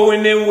scarecrow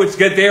and them, which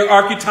get their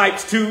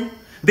archetypes too?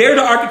 They're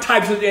the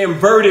archetypes that are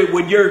inverted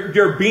when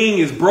your being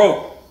is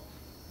broke.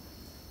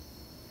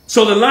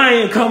 So the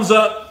lion comes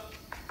up,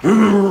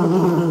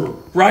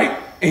 right?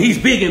 And he's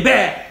big and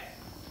bad.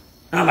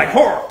 And I'm like,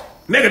 horror,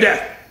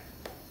 Megadeth.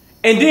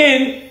 And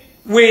then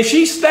when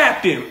she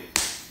slapped him,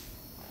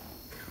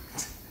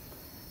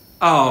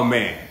 oh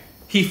man,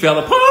 he fell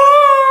apart.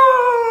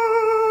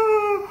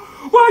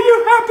 Why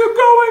you have to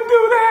go and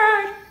do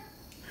that?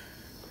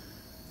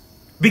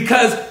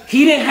 Because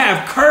he didn't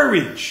have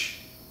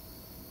courage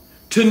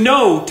to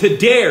know, to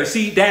dare.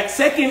 See, that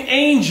second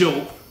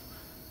angel,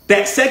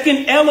 that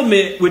second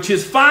element, which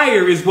is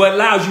fire, is what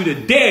allows you to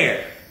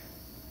dare.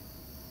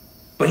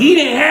 But he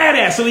didn't have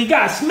that, so he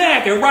got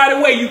smacked, and right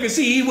away you can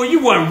see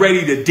you weren't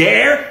ready to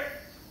dare.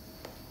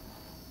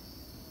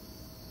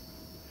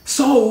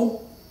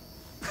 So,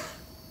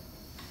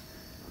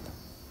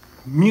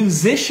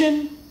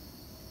 musician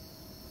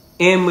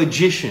and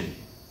magician.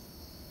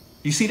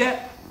 You see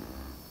that?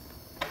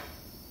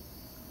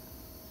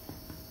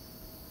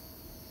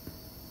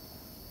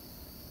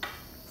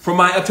 For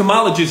my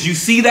etymologists, you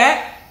see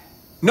that?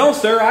 No,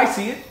 sir, I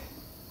see it.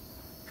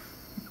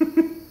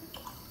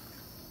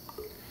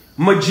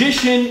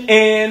 Magician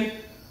and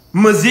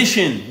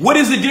musician. What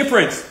is the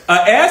difference? A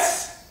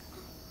S?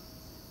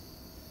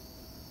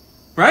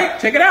 Right?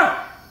 Check it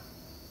out.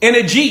 And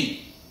a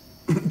G.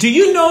 Do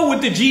you know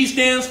what the G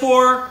stands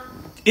for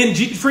in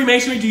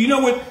Freemasonry? Do you know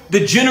what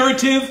the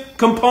generative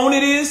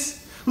component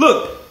is?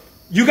 Look,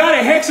 you got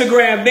a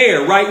hexagram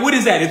there, right? What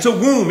is that? It's a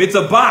womb. It's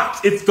a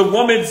box. It's the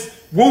woman's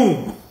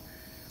womb.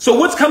 So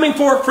what's coming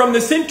forth from the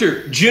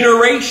center?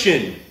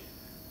 Generation.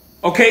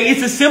 Okay,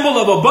 it's a symbol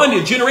of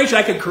abundance, generation.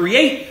 I could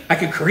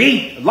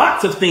create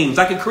lots of things.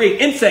 I could create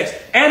insects,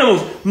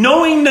 animals.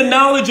 Knowing the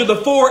knowledge of the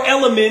four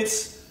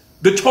elements,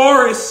 the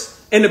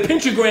torus and the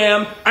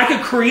pentagram, I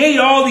could create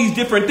all these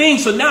different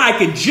things. So now I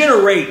can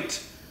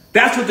generate.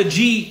 That's what the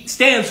G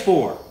stands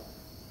for.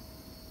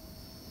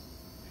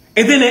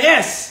 And then the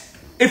S.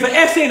 If an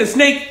S ain't a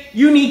snake,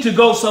 you need to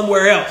go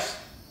somewhere else.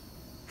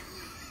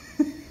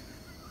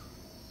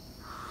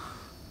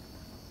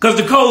 Because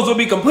the codes will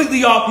be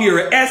completely off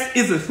here. An S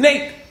is a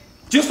snake.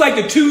 Just like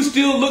the 2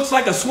 still looks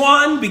like a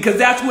swan, because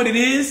that's what it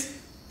is.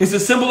 It's a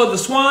symbol of the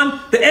swan.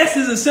 The S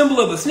is a symbol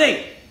of a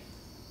snake.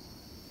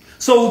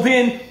 So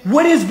then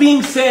what is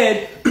being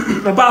said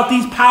about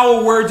these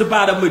power words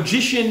about a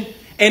magician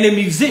and a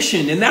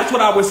musician? And that's what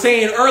I was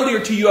saying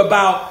earlier to you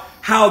about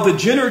how the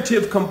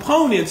generative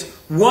components,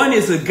 one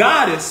is a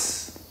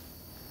goddess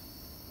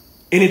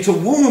and it's a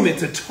womb,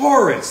 it's a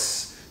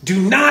Taurus. Do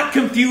not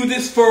confuse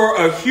this for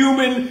a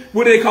human,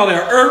 what do they call it? An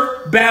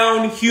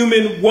earth-bound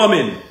human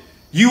woman.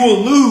 You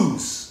will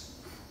lose.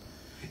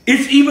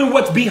 It's even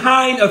what's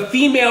behind a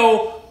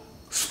female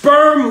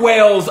sperm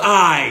whale's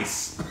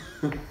eyes.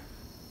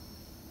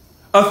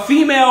 A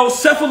female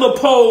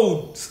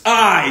cephalopode's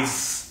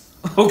eyes.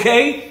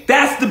 Okay?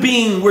 That's the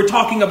being we're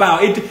talking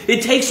about.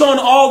 It takes on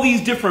all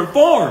these different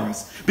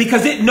forms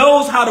because it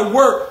knows how to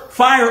work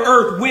fire,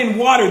 earth, wind,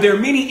 water. There are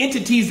many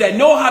entities that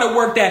know how to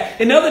work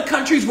that. In other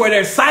countries where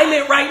they're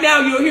silent right now,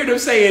 you'll hear them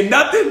saying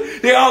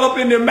nothing. They're all up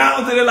in their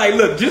mountains and they're like,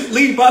 look, just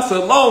leave us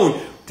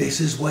alone. This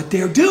is what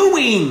they're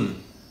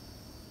doing.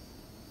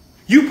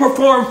 You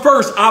perform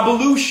first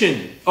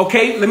ablution.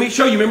 Okay, let me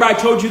show you. Remember I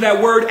told you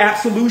that word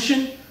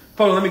absolution?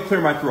 Hold on, let me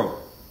clear my throat.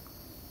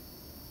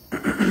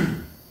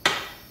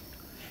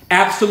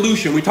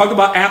 Absolution. We talked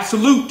about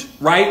absolute,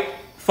 right?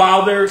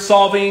 Father,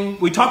 solving.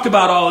 We talked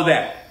about all of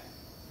that.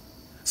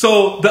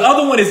 So the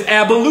other one is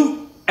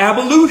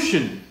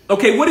ablution.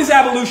 Okay, what is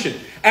ablution?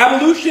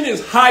 Ablution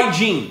is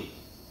hygiene.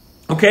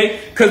 Okay,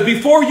 because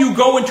before you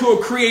go into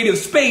a creative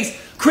space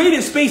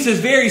is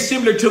very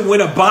similar to when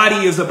a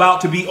body is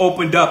about to be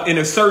opened up in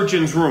a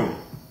surgeon's room.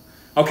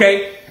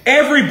 Okay,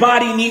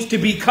 everybody needs to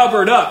be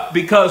covered up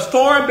because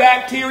foreign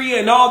bacteria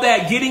and all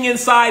that getting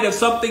inside of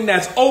something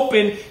that's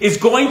open is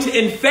going to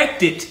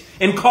infect it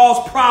and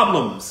cause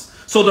problems.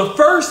 So the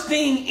first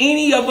thing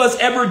any of us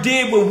ever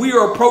did when we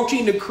were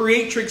approaching the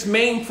Creatrix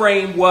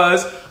mainframe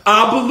was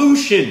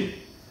ablution.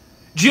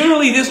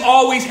 Generally, this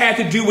always had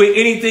to do with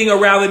anything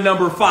around the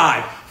number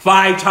 5.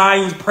 5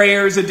 times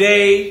prayers a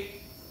day.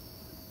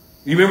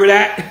 You remember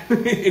that?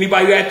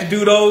 Anybody who had to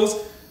do those?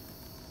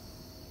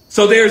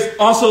 So there's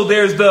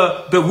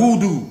the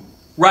wudu,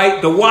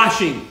 right? The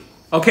washing.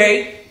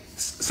 Okay.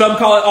 Some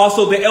call it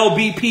also the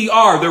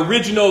LBPR, the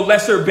original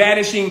lesser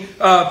banishing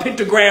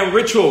pentagram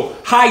ritual.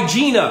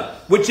 Hygiena,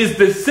 which is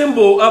the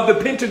symbol of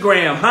the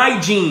pentagram.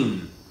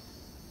 Hygiene.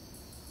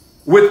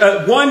 With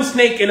one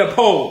snake in a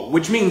pole,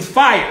 which means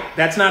fire.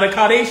 That's not a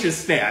caudacious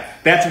snake.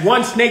 That's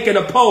one snake in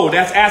a pole.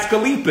 That's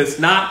Asclepius,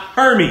 not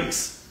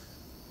Hermes.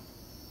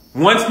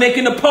 One snake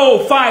in a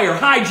pole, fire,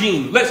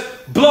 hygiene. Let's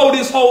blow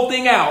this whole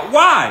thing out.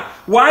 Why?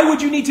 Why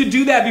would you need to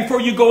do that before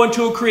you go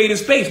into a creative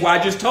space? Well,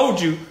 I just told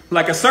you,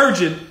 like a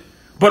surgeon.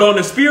 But on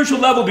a spiritual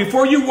level,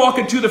 before you walk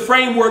into the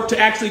framework to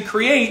actually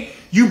create,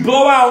 you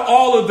blow out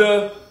all of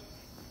the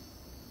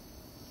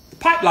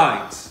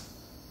pipelines.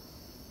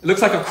 It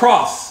looks like a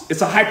cross.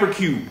 It's a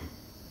hypercube.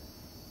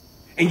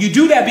 And you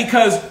do that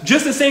because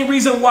just the same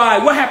reason why,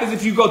 what happens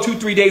if you go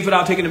 2-3 days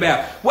without taking a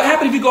bath? What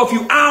happens if you go a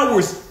few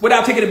hours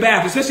without taking a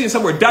bath, especially in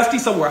somewhere dusty,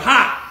 somewhere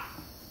hot?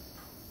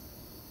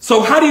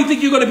 So how do you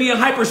think you're going to be in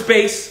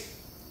hyperspace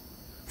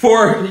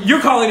for,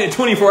 you're calling it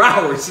 24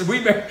 hours.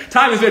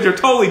 Time is measured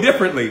totally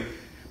differently.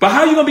 But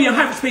how are you going to be in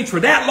hyperspace for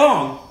that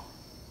long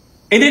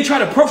and then try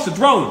to approach the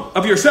throne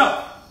of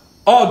yourself,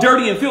 all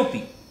dirty and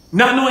filthy,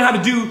 not knowing how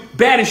to do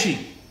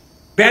banishing?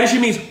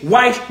 Banishing means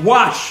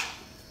wash.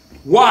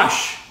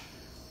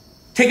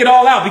 Take it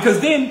all out. Because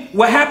then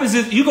what happens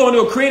is you go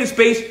into a creative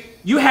space,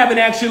 you haven't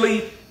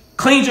actually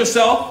cleaned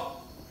yourself.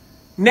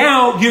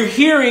 Now you're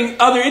hearing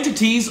other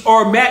entities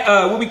or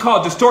what we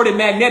call distorted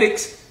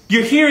magnetics.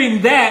 You're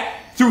hearing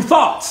that through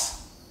thoughts.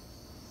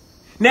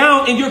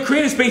 Now in your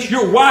creative space,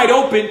 you're wide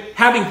open,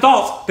 having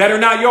thoughts that are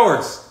not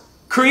yours,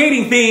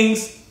 creating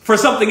things for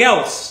something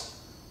else.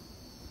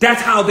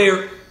 That's how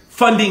they're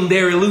funding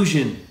their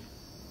illusion.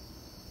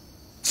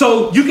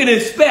 So you can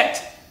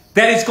expect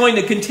that it's going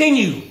to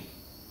continue.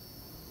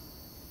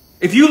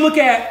 If you look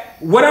at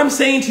what I'm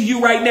saying to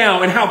you right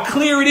now and how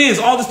clear it is,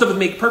 all this stuff would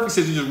make perfect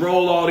sense to just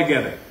roll all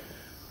together.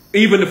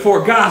 Even the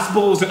 4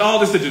 gospels and all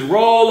this to just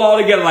roll all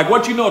together. Like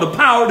what you know, the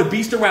power, the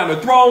beast around the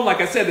throne,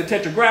 like I said, the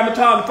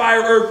tetragrammaton,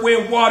 fire, earth,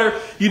 wind,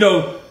 water, you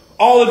know,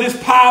 all of this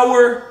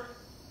power.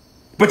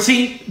 But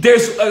see,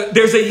 there's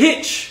a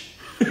hitch.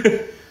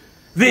 The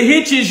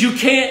hitch is you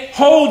can't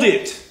hold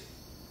it.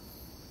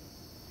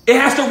 It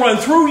has to run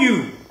through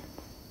you.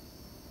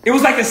 It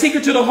was like the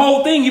secret to the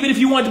whole thing. Even if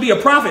you wanted to be a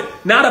prophet,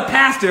 not a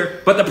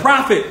pastor, but the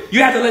prophet,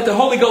 you have to let the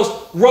Holy Ghost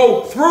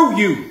roll through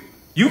you.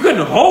 You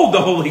couldn't hold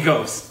the Holy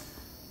Ghost.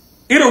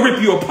 It'll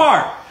rip you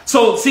apart.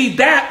 So see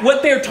that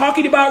what they're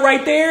talking about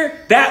right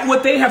there, that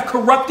what they have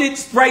corrupted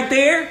right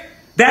there,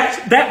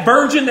 that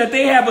virgin that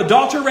they have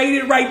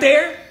adulterated right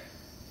there,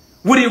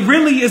 what it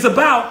really is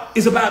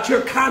about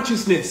your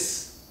consciousness.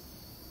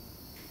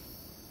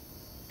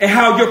 And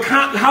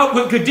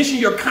what condition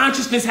your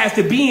consciousness has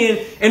to be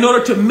in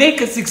order to make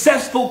a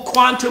successful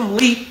quantum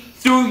leap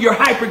through your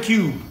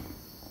hypercube.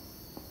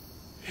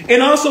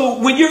 And also,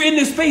 when you're in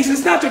this space,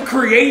 it's not to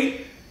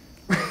create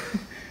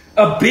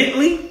a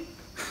Bentley.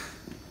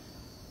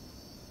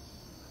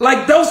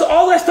 Like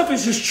all that stuff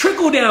is just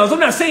trickle downs.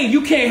 I'm not saying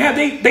you can't have,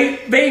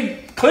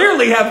 they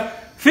clearly have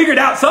figured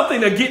out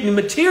something to get in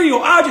material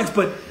objects,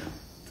 but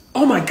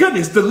oh my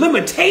goodness, the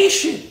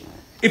limitation.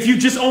 If you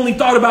just only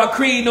thought about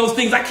creating those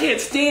things, I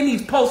can't stand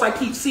these posts I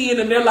keep seeing,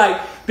 and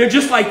they're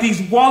just like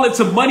these wallets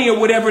of money or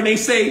whatever, and they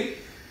say,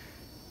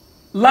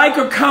 like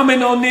or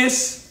comment on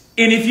this,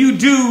 and if you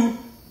do,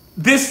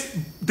 this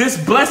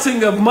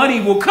blessing of money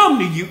will come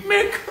to you.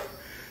 Man,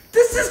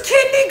 this is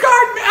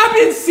kindergarten. I've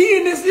been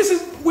seeing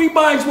this. We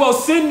might as well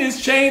send this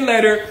chain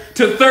letter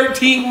to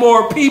 13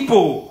 more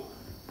people.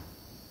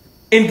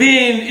 And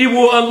then it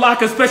will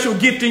unlock a special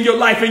gift in your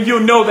life, and you'll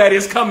know that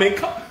it's coming.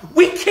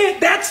 We can't,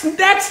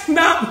 that's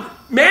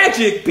not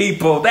magic,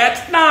 people.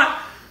 That's not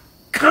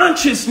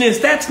consciousness.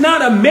 That's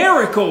not a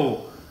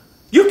miracle.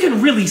 You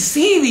can really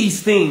see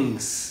these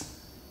things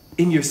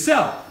in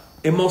yourself.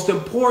 And most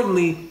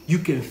importantly, you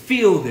can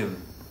feel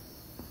them.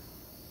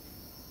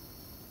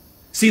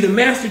 See, the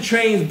master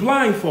trains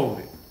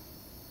blindfolded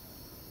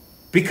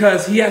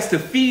because he has to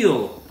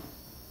feel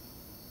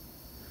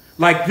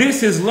like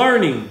this is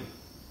learning.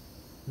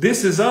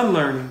 This is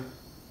unlearning.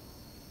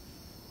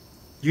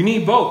 You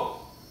need both.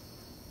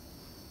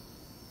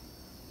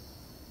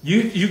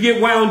 You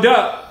get wound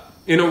up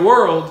in a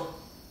world,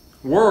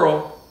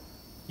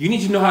 you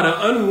need to know how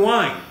to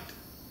unwind.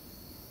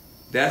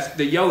 That's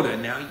the Yoda.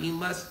 Now you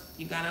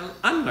gotta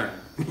unlearn.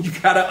 You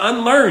gotta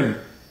unlearn.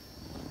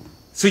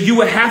 So you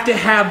would have to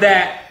have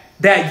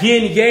that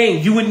yin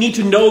yang. You would need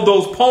to know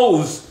those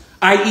poles,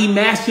 i.e.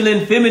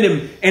 masculine,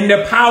 feminine, and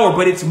their power.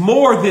 But it's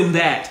more than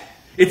that.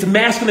 It's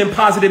masculine,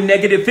 positive,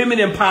 negative,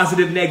 feminine,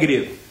 positive,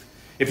 negative.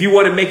 If you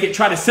want to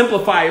try to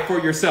simplify it for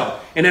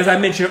yourself. And as I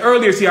mentioned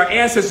earlier, see, our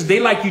ancestors,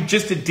 they like you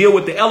just to deal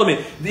with the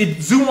element. The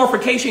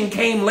zoomorphication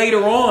came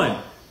later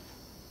on.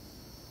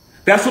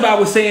 That's what I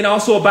was saying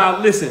also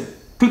about, listen,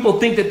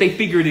 people think that they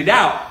figured it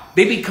out.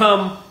 They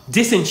become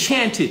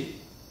disenchanted.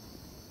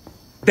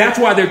 That's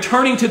why they're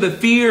turning to the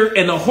fear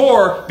and the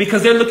horror,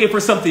 because they're looking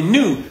for something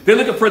new. They're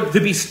looking to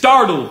be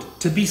startled,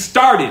 to be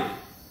started,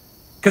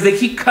 because they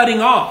keep cutting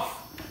off.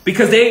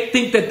 Because they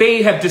think that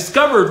they have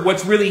discovered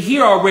what's really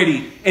here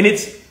already. And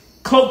it's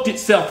cloaked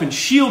itself and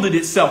shielded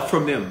itself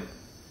from them.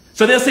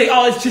 So they'll say,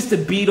 oh, it's just a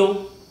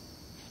beetle.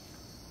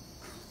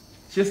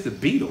 It's just a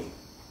beetle.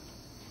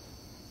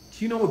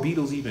 Do you know what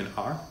beetles even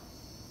are?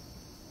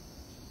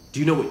 Do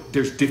you know what,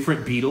 there's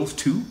different beetles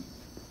too? Do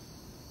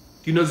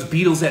you know there's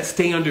beetles that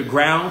stay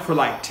underground for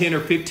like 10 or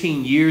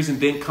 15 years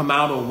and then come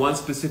out on one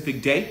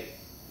specific day?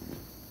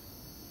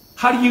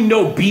 How do you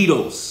know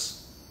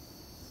beetles?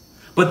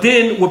 But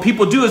then what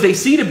people do is they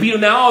see the beetle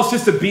now, oh, it's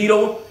just a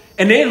beetle.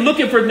 And they're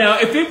looking for now,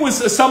 if it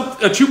was a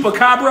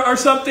chupacabra or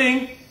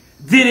something,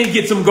 then it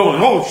gets them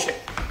going. Oh, shit.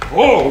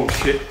 Oh,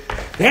 shit.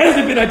 That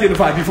hasn't been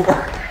identified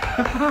before.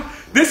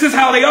 This is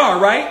how they are,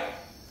 right?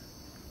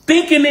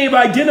 Thinking they've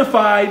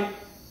identified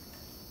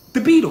the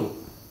beetle.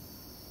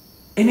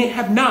 And they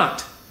have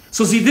not.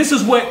 So see, this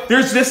is what,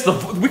 there's this,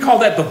 we call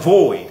that the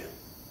void.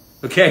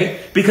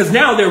 Okay? Because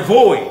now they're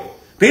void.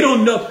 They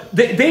don't know,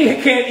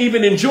 they can't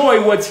even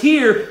enjoy what's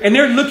here, and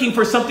they're looking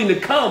for something to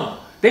come.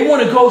 They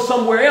want to go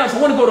somewhere else.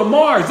 I want to go to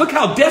Mars. Look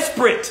how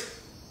desperate.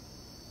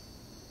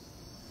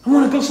 I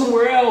want to go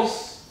somewhere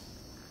else.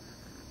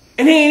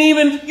 And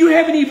you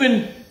haven't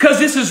even, because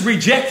this is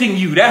rejecting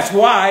you. That's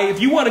why. If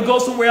you want to go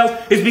somewhere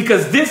else, it's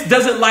because this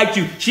doesn't like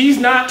you. She's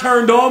not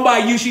turned on by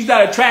you. She's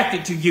not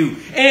attracted to you.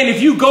 And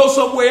if you go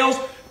somewhere else,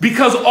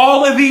 because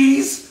all of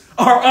these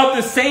are of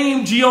the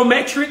same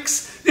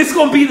geometrics, it's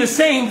going to be the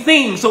same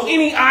thing. So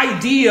any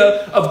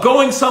idea of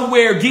going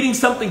somewhere, getting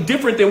something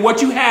different than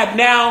what you have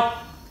now,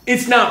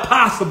 it's not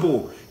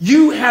possible.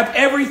 You have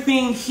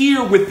everything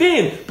here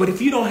within, but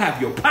if you don't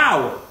have your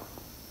power,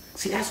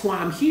 see, that's why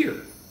I'm here.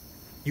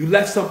 You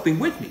left something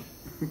with me.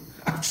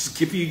 I'll just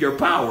give you your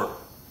power.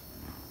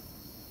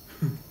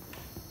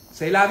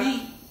 C'est la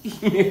vie.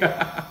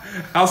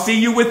 I'll see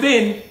you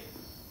within.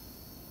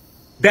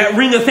 That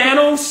ring of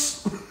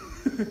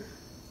Thanos,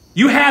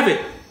 you have it.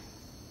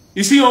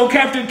 You see on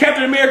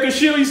Captain America's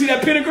shield, you see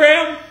that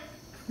pentagram?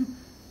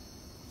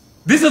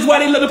 This is why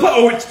they let it play.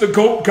 Oh, it's the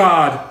goat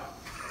god.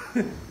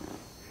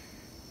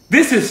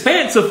 This is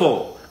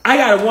fanciful. I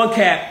got one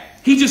cat.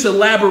 He just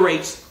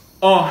elaborates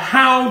on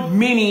how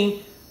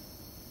many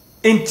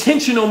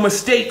intentional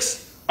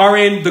mistakes are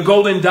in the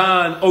Golden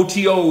Dawn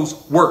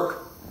OTO's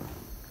work.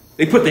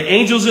 They put the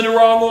angels in the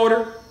wrong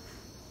order.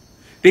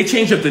 They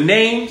change up the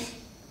names.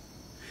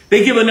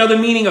 They give another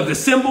meaning of the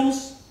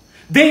symbols.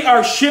 They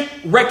are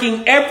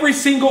shipwrecking every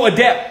single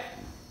adept.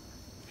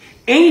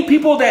 Any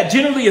people that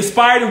generally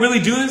aspire to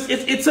really do this,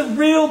 it's a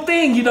real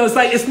thing. You know, it's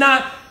like, it's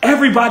not,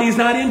 everybody's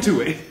not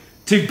into it.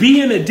 To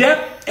be an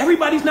adept,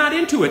 everybody's not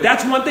into it.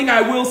 That's one thing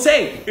I will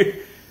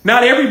say.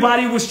 Not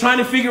everybody was trying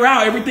to figure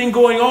out everything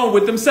going on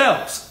with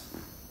themselves.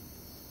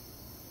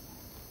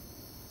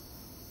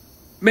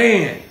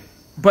 Man,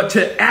 but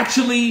to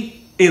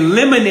actually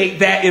eliminate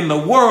that in the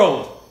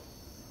world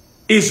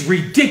is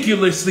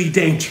ridiculously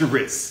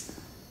dangerous.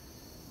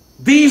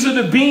 These are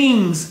the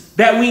beings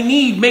that we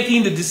need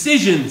making the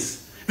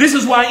decisions. This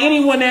is why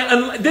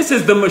this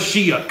is the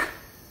Mashiach.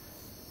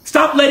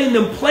 Stop letting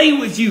them play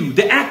with you.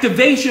 The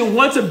activation,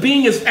 once a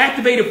being is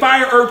activated,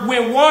 fire, earth,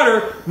 wind,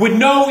 water, with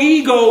no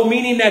ego,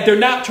 meaning that they're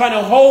not trying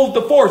to hold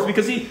the force.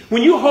 Because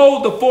when you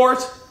hold the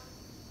force,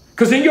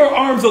 because in your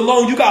arms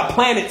alone, you got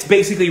planets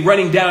basically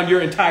running down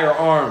your entire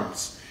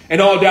arms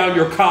and all down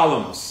your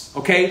columns.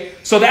 Okay?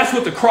 So that's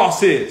what the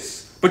cross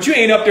is. But you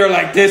ain't up there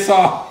like this,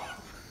 all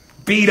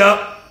beat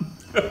up.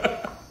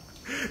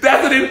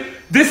 That's what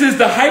this is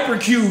the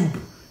hypercube.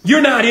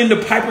 You're not in the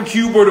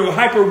hypercube or the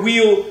hyper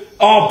wheel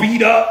all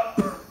beat up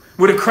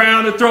with a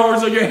crown of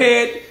thorns on your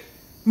head.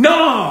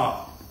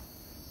 No.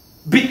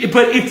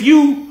 But if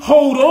you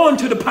hold on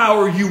to the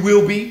power, you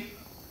will be.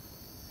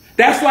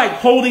 That's like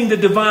holding the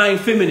divine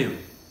feminine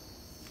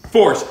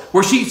force,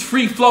 where she's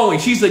free flowing.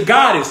 She's a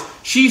goddess.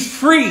 She's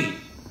free.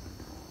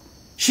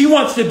 She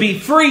wants to be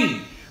free.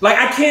 Like,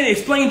 I can't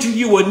explain to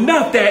you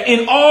enough that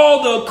in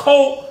all the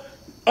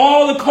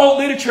occult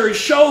literature, it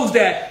shows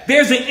that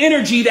there's an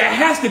energy that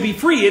has to be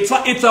free. It's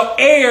like, it's an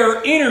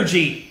air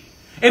energy.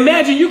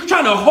 Imagine you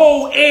trying to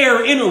hold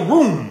air in a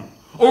room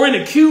or in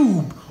a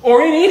cube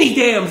or in any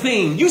damn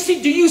thing. Do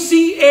you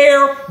see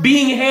air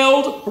being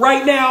held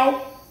right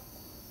now?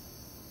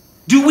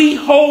 Do we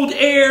hold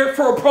air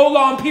for a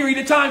prolonged period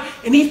of time?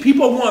 And these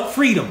people want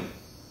freedom,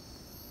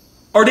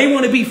 or they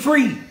want to be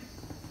free.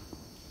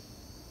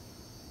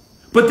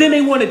 But then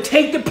they want to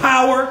take the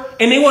power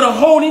and they want to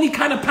hold any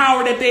kind of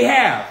power that they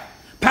have.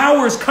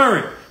 Power is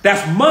current.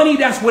 That's money.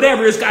 That's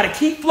whatever. It's got to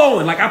keep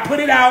flowing. Like, I put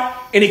it out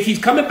and it keeps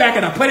coming back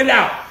and I put it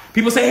out.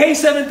 People say, hey,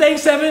 Seven,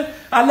 thanks, Seven.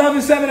 I love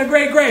you, Seven, a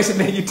great grace. And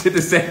man, you did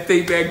the same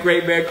thing, man.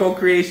 Great, man.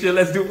 Co-creation.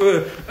 Let's do,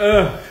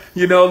 a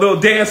little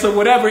dance or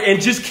whatever. And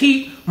just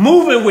keep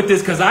moving with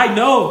this, because I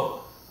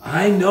know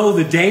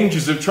the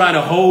dangers of trying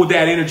to hold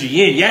that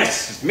energy in.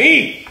 Yes, it's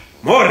me.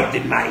 More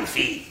than my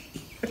feet.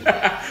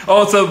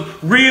 Also,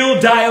 real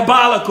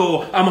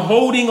diabolical. I'm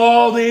holding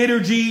all the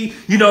energy,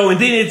 and then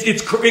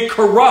it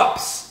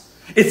corrupts.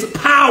 It's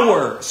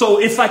power. So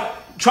it's like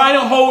trying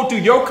to hold through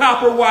your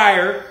copper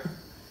wire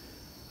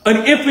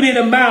an infinite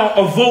amount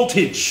of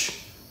voltage.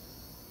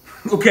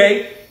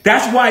 Okay?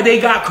 That's why they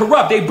got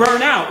corrupt. They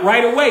burn out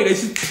right away. They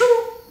just,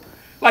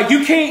 like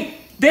you can't,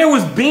 there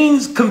was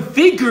beings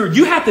configured.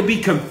 You have to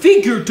be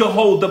configured to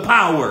hold the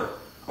power.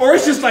 Or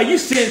it's just like you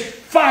send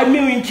 5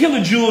 million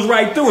kilojoules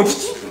right through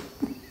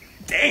them.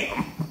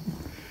 Damn.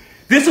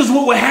 This is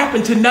what would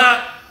happen to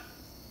not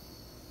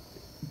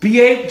be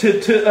able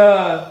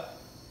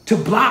to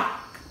block.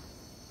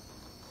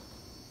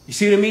 You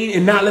see what I mean?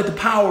 And not let the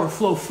power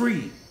flow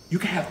free. You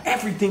can have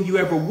everything you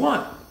ever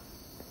want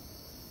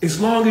as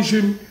long as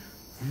you're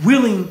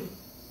willing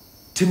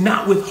to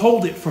not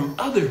withhold it from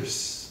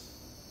others.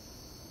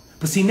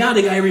 But see, now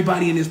they got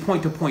everybody in this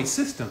point-to-point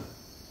system.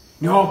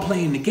 They're all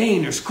playing the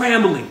game. They're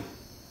scrambling.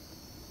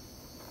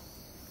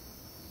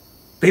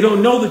 They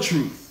don't know the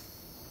truth.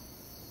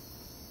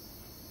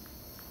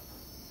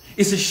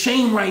 It's a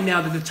shame right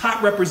now that the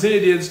top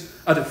representatives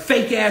of the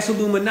fake-ass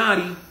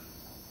Illuminati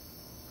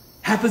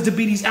happens to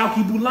be these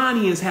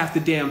Alkebulannians half the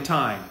damn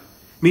time.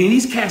 Meaning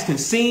these cats can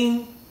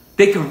sing,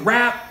 they can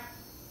rap.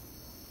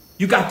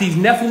 You got these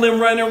Nephilim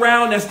running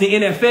around, that's the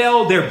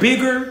NFL, they're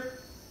bigger,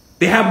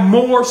 they have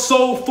more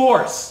soul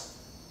force.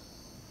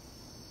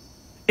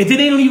 And then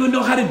they don't even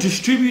know how to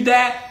distribute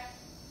that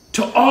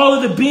to all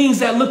of the beings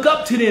that look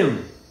up to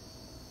them.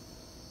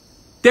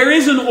 There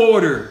is an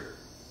order,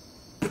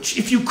 but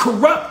if you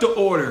corrupt the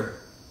order,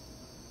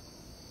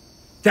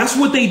 that's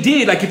what they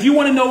did. Like if you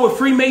want to know what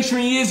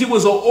Freemasonry is, it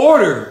was an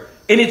order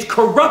and it's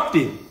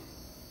corrupted.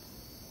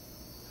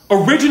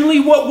 Originally,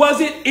 what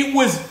was it? It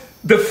was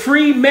the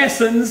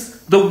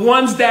Freemasons, the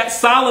ones that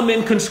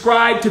Solomon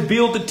conscribed to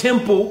build the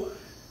temple.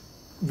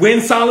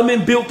 When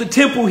Solomon built the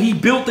temple, he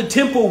built the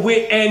temple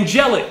with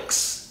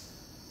angelics,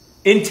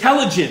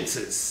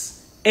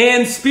 intelligences,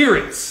 and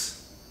spirits.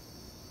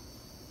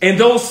 And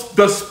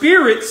the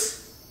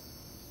spirits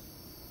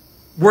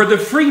were the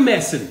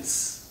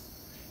Freemasons.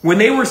 When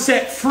they were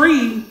set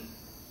free,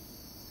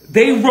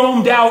 they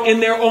roamed out in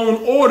their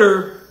own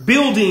order,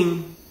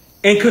 building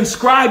and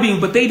conscribing,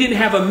 but they didn't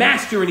have a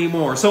master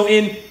anymore. So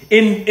to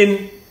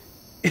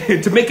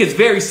make it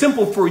very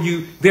simple for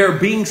you, there are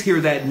beings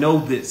here that know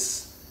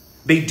this.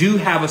 They do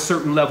have a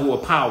certain level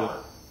of power.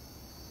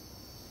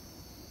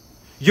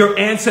 Your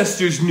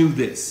ancestors knew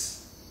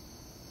this.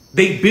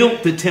 They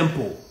built the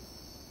temple.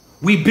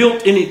 We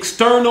built an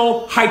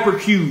external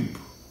hypercube.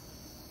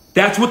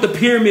 That's what the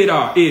pyramid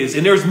is,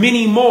 and there's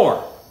many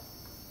more.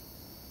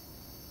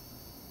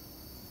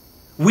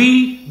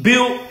 We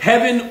built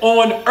heaven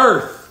on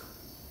earth.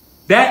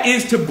 That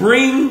is to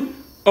bring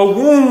a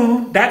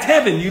womb. That's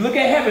heaven. You look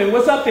at heaven.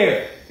 What's up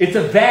there? It's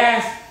a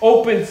vast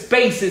open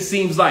space, it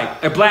seems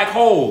like. A black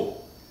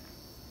hole.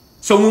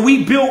 So when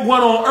we built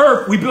one on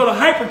earth, we built a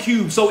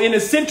hypercube. So in the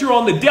center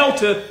on the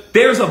delta,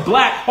 there's a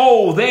black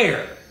hole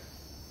there.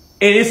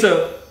 And it's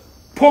a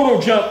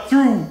portal jump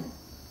through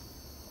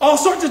all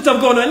sorts of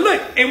stuff going on.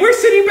 Look, and we're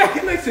sitting back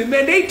and listen,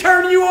 man, they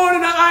turn you on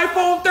in an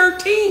iPhone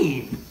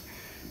 13.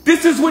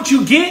 This is what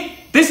you get.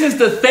 This is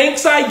the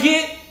thanks I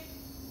get.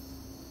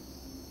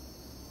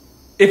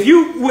 If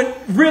you would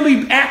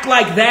really act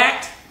like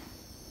that,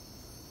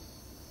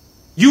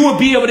 you would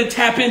be able to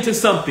tap into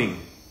something.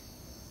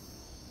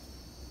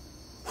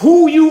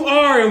 Who you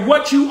are and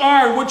what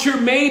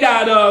you're made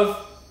out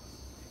of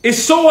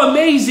is so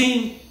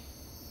amazing.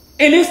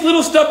 And this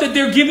little stuff that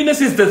they're giving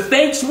us is the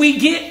thanks we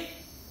get.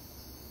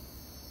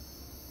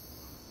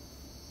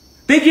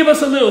 They give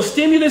us a little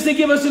stimulus. They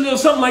give us a little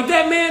something like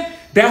that, man.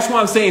 That's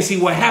why I'm saying,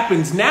 see, what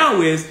happens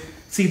now is,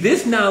 see,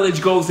 this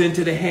knowledge goes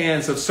into the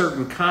hands of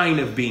certain kind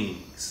of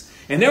beings.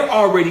 And they're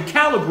already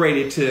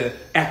calibrated to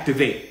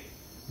activate.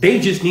 They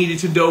just needed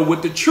to know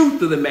what the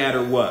truth of the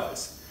matter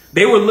was.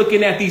 They were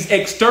looking at these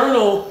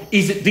external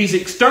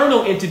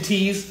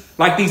entities,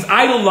 like these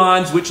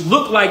eidolons, which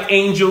look like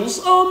angels.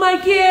 Oh,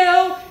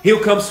 Michael.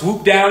 He'll come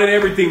swoop down and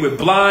everything with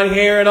blonde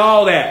hair and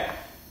all that.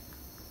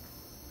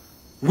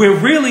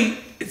 When really,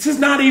 it's just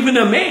not even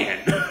a man.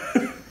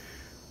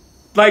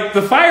 Like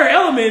the fire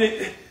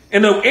element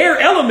and the air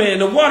element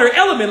and the water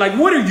element, like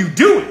what are you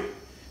doing?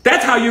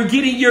 That's how you're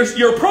getting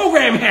your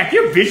program hacked.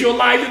 You're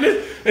visualizing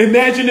this.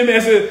 Imagine him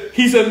as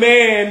he's a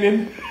man.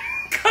 And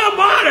come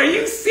on, are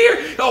you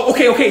serious? Oh,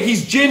 okay.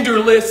 He's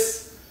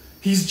genderless.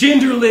 He's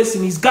genderless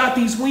and he's got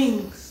these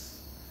wings.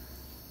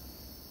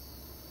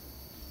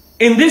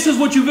 And this is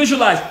what you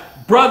visualize.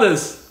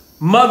 Brothers,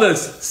 mothers,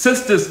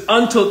 sisters,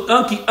 uncles,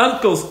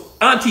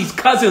 aunties,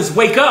 cousins,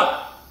 wake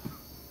up.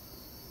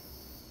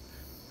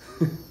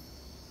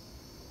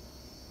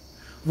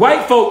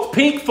 White folks,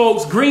 pink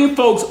folks, green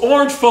folks,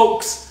 orange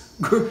folks,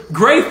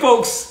 gray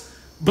folks,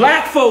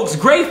 black folks,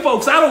 gray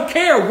folks, I don't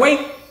care.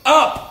 Wake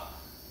up.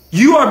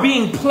 You are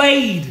being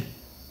played.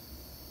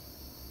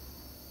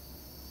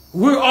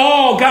 We're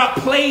all got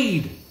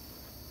played.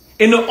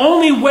 And the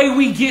only way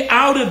we get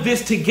out of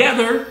this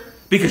together,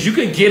 because you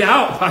can get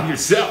out by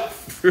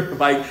yourself.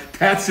 Like,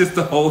 that's just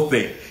the whole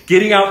thing.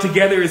 Getting out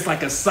together is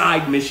like a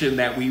side mission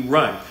that we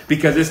run,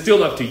 because it's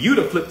still up to you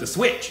to flip the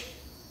switch.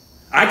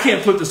 I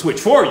can't flip the switch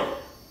for you.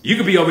 You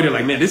could be over there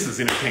like, man, this is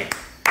entertaining.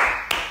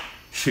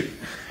 Shoot.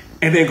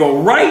 And then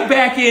go right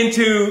back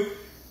into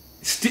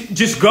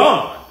just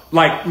gone.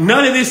 Like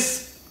none of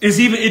this is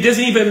even, it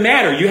doesn't even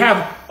matter. You have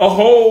a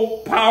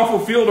whole powerful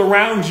field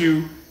around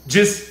you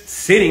just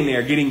sitting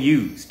there getting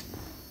used.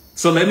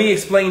 So let me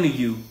explain to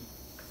you,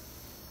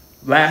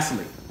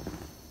 lastly,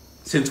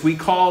 since we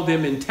call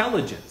them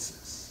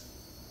intelligences,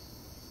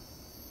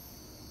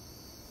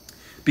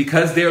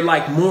 because they're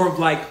like more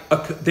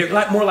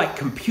like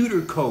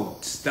computer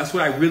codes. That's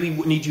what I really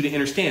need you to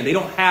understand.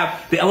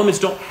 The elements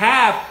don't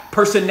have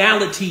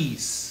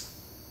personalities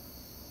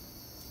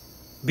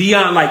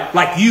beyond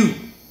like you.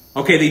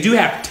 Okay, they do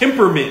have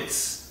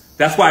temperaments.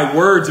 That's why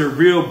words are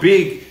real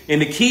big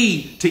and the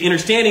key to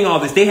understanding all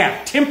this. They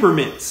have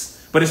temperaments.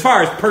 But as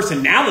far as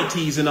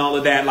personalities and all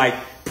of that, like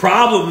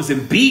problems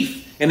and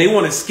beef, and they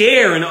want to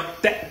scare, and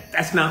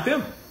that's not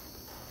them.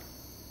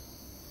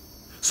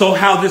 So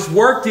how this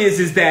worked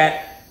is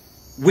that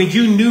when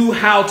you knew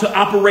how to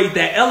operate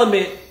that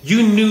element,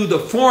 you knew the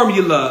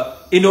formula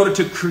in order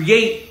to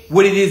create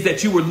what it is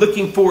that you were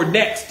looking for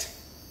next,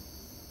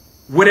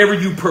 whatever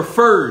you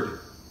preferred.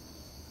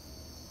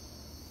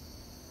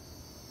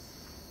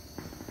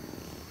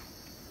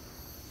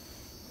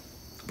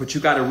 But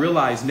you got to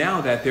realize now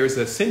that there's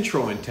a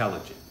central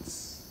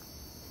intelligence.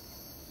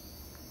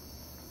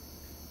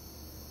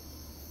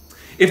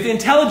 If the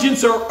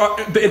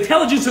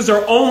intelligences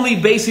are only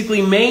basically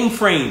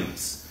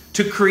mainframes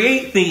to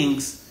create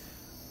things,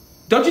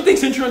 don't you think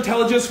central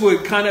intelligence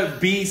would kind of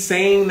be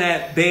saying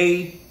that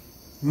they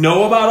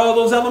know about all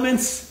those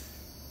elements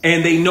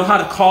and they know how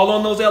to call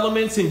on those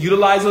elements and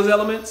utilize those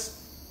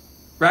elements,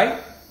 right?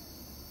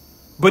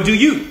 But do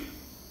you?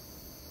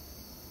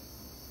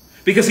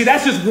 Because see,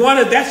 that's just one.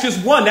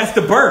 That's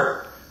the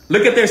bird.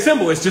 Look at their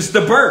symbol. It's just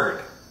the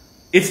bird.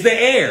 It's the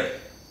air.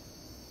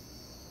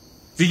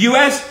 The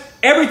U.S.,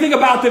 everything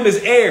about them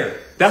is air.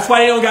 That's why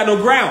they don't got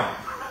no ground.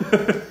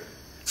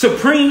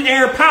 Supreme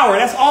air power.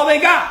 That's all they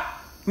got.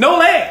 No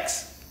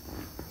legs.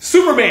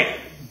 Superman.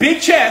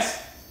 Big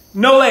chest.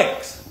 No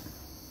legs.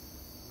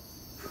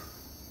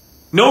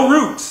 No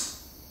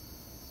roots.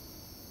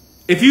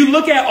 If you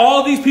look at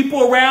all these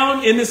people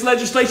around in this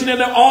legislation,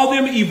 and all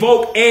of them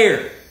evoke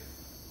air.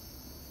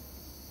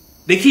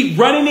 They keep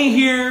running in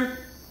here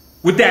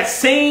with that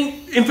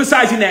same,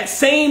 emphasizing that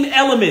same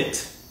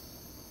element,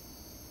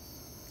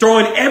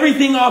 throwing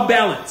everything off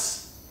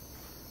balance.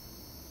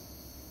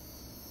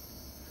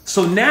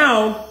 So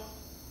now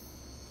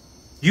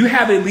you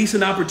have at least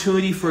an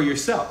opportunity for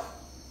yourself.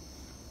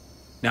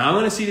 Now I'm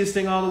going to see this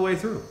thing all the way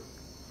through.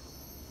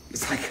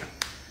 It's like,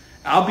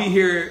 I'll be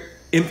here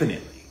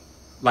infinitely.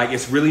 Like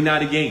it's really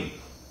not a game.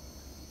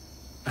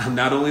 I'm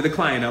not only the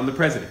client, I'm the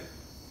president.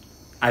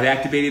 I've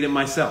activated it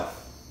myself.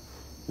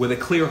 With a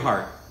clear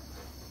heart,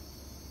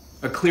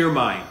 a clear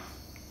mind,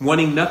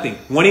 wanting nothing,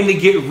 wanting to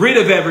get rid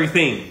of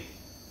everything.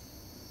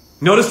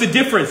 Notice the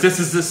difference. This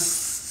is a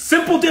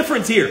simple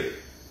difference here.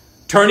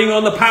 Turning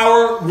on the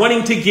power,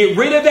 wanting to get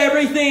rid of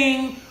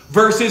everything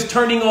versus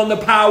turning on the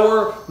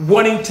power,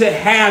 wanting to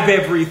have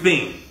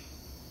everything.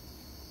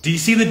 Do you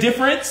see the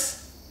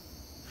difference?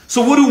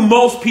 So what do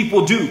most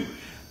people do?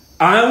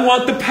 I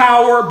want the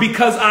power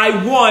because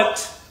I want.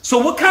 So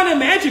what kind of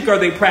magic are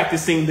they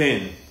practicing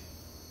then?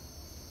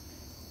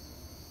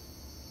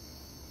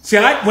 See,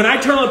 when I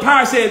turned on the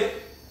power, I said,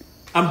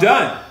 I'm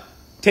done.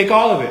 Take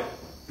all of it.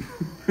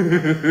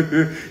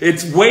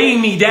 It's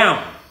weighing me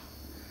down.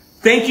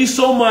 Thank you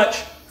so much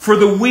for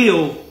the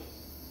will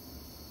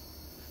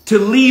to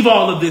leave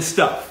all of this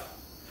stuff.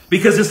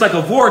 Because it's like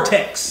a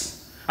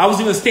vortex. I was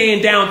going to stay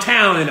in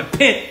downtown in a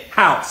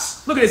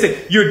penthouse. Look at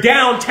this. You're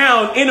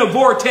downtown in a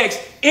vortex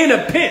in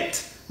a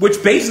pent,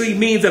 which basically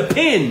means a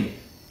pen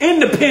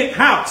in the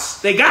penthouse.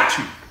 They got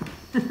you.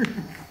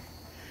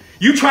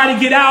 You try to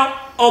get out.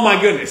 Oh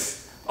my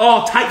goodness,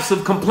 all types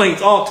of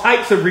complaints, all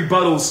types of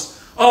rebuttals,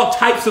 all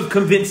types of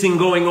convincing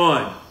going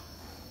on.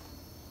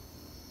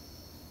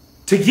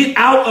 To get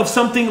out of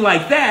something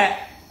like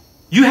that,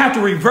 you have to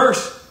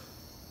reverse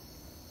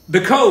the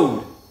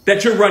code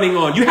that you're running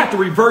on. You have to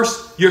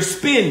reverse your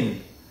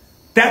spin.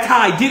 That's how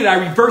I did it.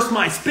 I reversed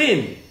my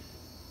spin.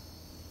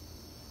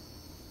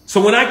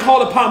 So when I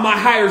called upon my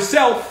higher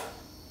self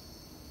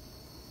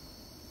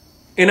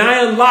and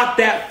I unlocked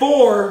that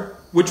 4,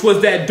 which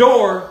was that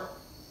door,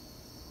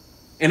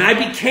 and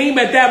I became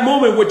at that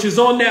moment, which is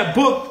on that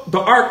book, The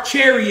Arc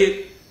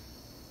Chariot,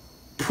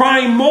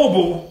 Prime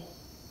Mobile.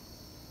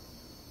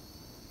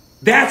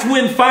 That's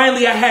when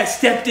finally I had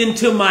stepped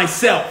into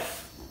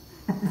myself.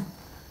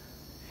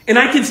 And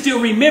I can still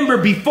remember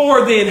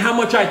before then how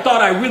much I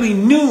thought I really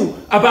knew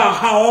about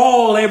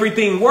how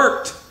everything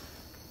worked.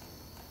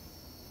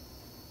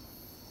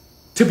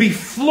 To be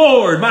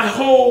floored, my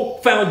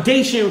whole old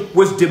foundation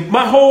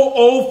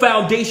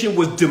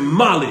was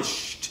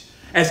demolished.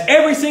 As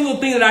every single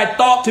thing that I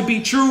thought to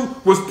be true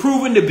was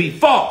proven to be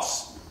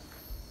false.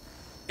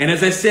 And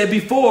as I said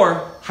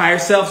before, higher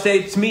self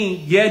said to me,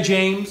 yeah,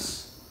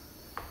 James,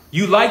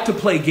 you like to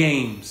play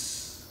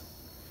games.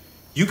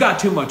 You got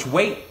too much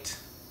weight.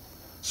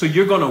 So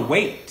you're going to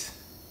wait.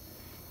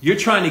 You're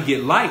trying to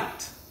get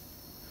light.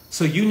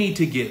 So you need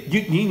to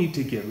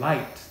get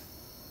light.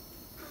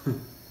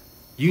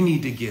 You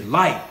need to get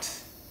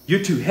light.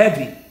 You're too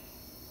heavy.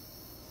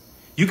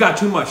 You got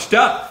too much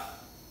stuff.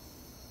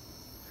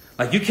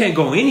 Like, you can't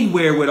go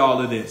anywhere with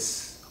all of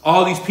this.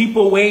 All these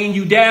people weighing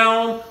you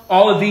down,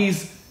 all of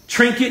these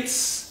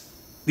trinkets,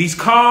 these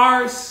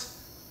cars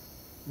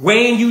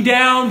weighing you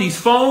down, these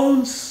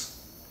phones.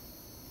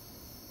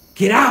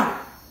 Get out.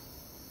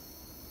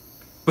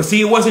 But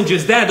see, it wasn't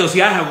just that though.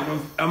 See,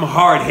 I'm a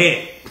hard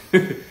head.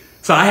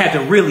 So I had to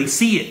really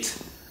see it.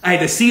 I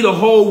had to see the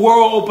whole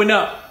world open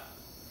up.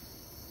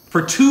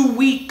 For 2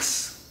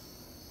 weeks,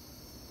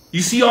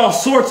 you see all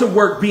sorts of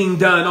work being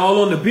done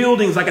all on the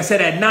buildings. Like I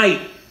said, at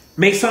night,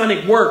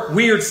 Masonic work,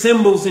 weird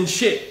symbols and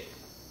shit.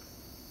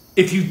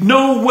 If you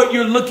know what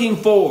you're looking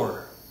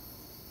for.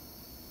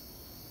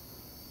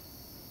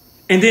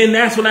 And then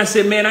that's when I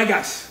said,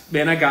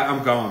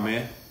 I'm gone,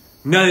 man.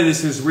 None of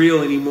this is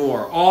real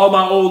anymore. All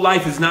my old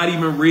life is not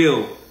even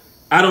real.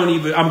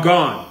 I'm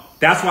gone.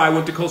 That's why I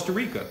went to Costa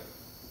Rica.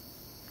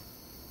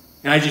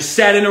 And I just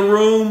sat in a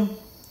room.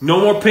 No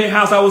more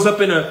penthouse. I was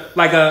up in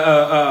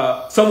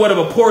somewhat of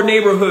a poor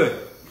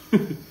neighborhood.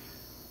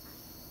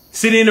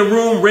 Sitting in a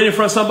room, renting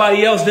from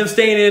somebody else, them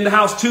staying in the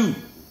house too.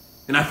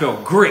 And I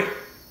felt great.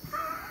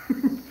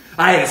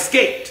 I had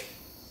escaped.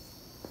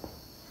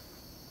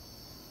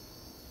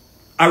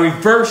 I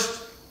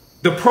reversed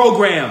the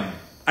program.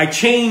 I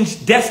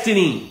changed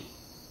destiny.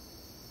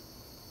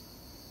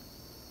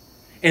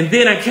 And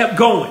then I kept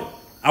going.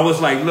 I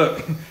was like,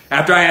 look,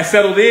 after I had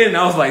settled in,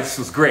 I was like, this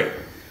was great.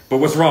 But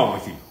what's wrong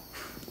with you?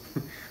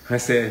 I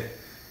said,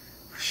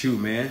 shoot,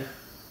 man.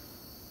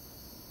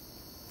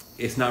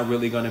 It's not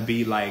really going to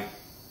be like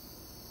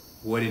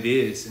what it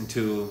is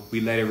until we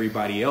let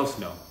everybody else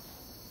know.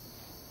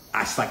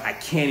 I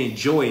can't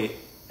enjoy it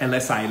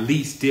unless I at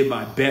least did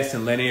my best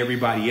and let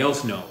everybody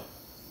else know.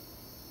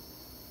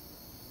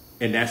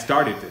 And that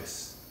started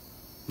this.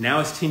 Now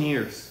it's 10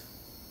 years.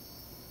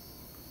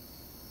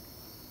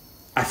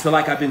 I feel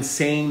like I've been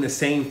saying the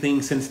same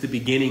thing since the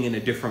beginning in a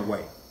different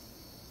way.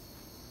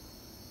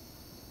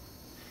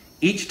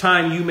 Each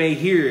time you may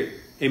hear it,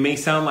 it may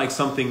sound like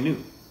something new.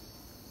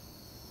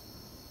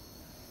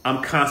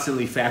 I'm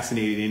constantly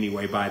fascinated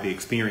anyway by the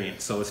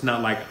experience. So it's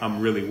not like I'm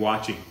really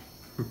watching.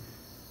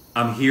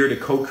 I'm here to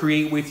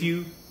co-create with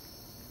you.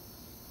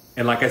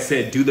 And like I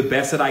said, do the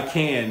best that I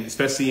can,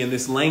 especially in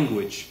this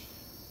language,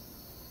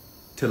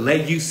 to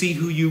let you see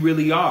who you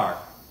really are.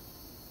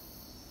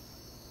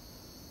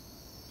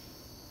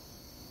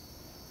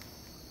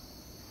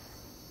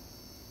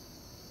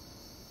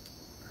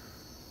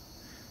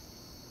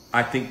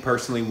 I think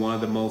personally one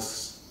of the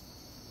most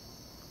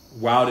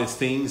wildest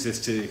things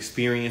is to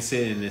experience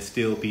it and to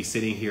still be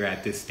sitting here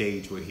at this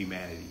stage with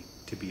humanity,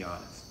 to be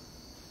honest.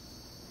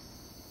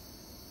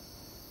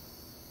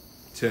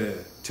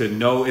 To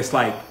know, it's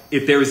like,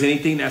 if there is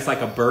anything that's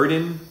like a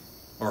burden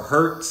or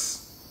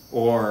hurts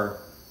or,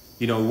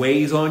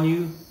 weighs on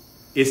you,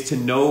 is to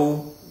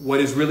know what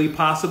is really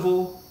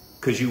possible,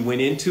 because you went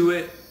into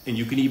it and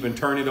you can even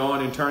turn it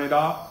on and turn it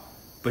off.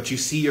 But you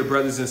see your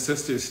brothers and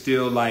sisters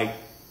still like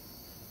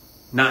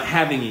not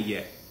having it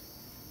yet.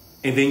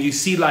 And then you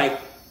see, like,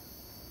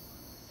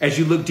 as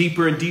you look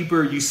deeper and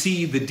deeper, you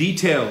see the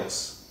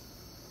details.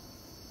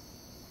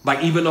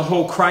 Like even the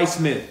whole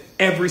Christ myth,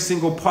 every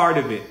single part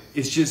of it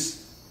is just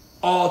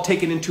all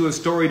taken into a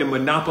story to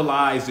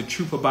monopolize the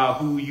truth about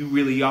who you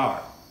really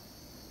are.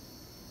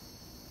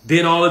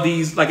 Then all of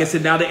these, like I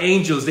said, now the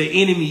angels,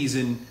 the enemies,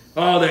 and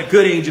all that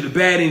good angel, the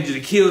bad angel,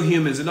 to kill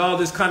humans, and all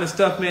this kind of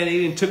stuff, man. They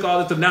didn't took all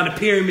this stuff. Now the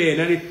pyramid.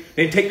 Now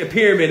they take the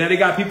pyramid. Now they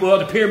got people,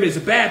 the pyramid's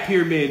a bad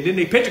pyramid. Then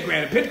they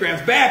pentagram. The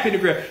pentagram's bad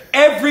pentagram.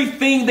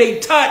 Everything they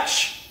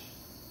touch.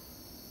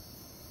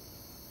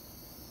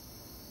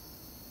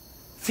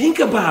 Think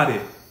about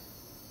it.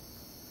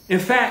 In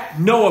fact,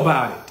 know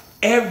about it.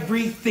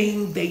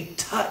 Everything they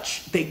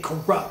touch, they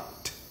corrupt.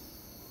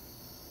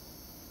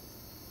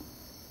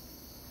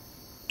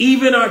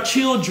 Even our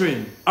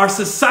children, our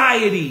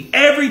society,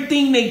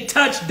 everything they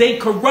touch, they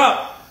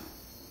corrupt.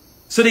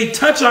 So they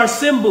touch our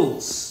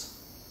symbols.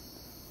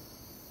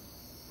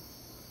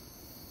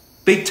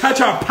 They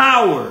touch our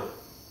power.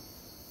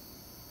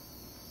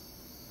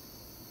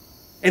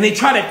 And they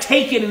try to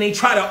take it and they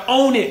try to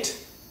own it.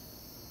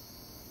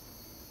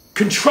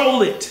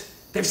 Control it.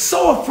 They're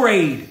so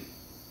afraid.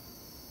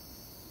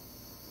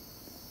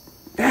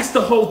 That's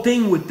the whole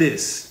thing with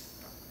this.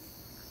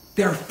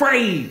 They're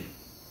afraid.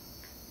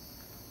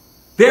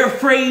 They're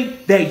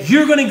afraid that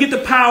you're going to get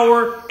the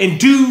power and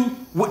do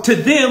to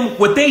them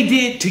what they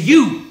did to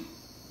you.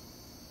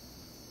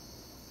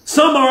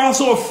 Some are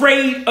also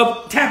afraid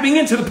of tapping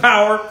into the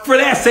power for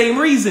that same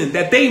reason,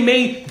 that they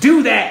may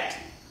do that.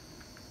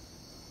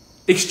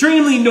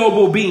 Extremely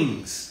noble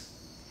beings.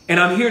 And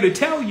I'm here to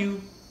tell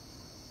you,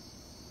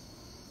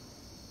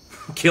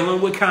 kill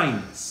them with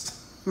kindness.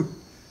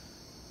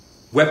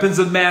 Weapons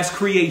of mass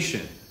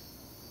creation.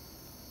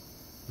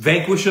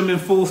 Vanquish them in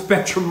full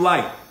spectrum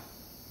light.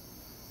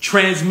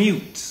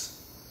 Transmutes.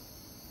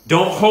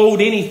 Don't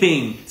hold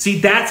anything. See,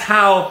 that's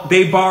how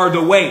they bar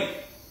the way.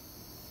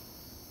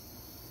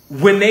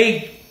 When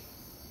they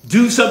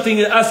do something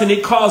to us and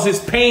it causes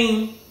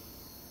pain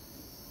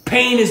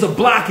Pain is a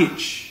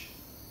blockage.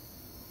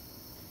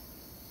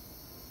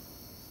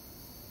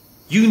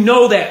 You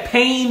know that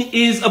pain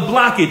is a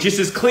blockage. It's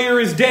as clear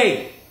as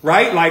day,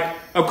 right? Like,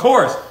 of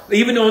course,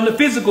 even on the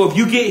physical, if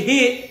you get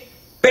hit,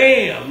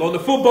 bam, on the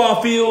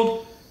football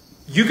field,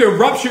 you can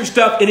rupture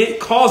stuff and it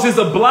causes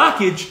a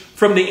blockage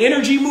from the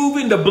energy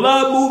moving, the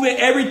blood moving,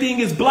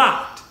 everything is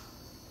blocked.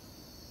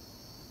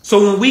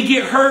 So when we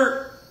get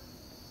hurt,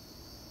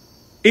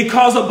 it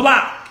causes a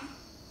block.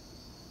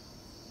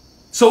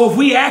 So if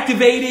we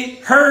activate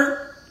it,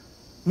 hurt,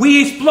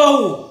 we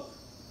explode.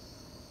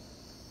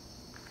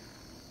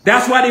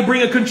 That's why they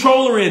bring a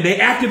controller in. They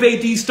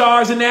activate these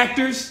stars and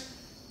actors.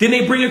 Then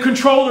they bring a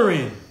controller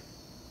in.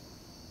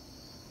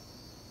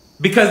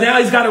 Because now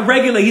he's got to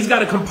regulate. He's got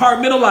to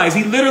compartmentalize.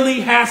 He literally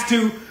has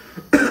to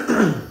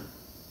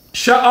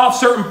shut off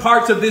certain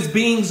parts of this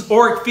being's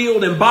auric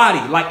field and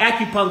body, like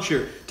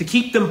acupuncture, to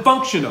keep them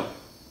functional.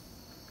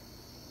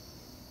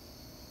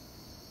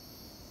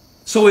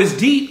 So it's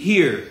deep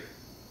here.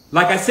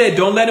 Like I said,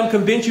 don't let them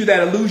convince you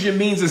that illusion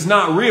means it's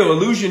not real.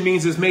 Illusion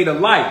means it's made of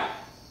light.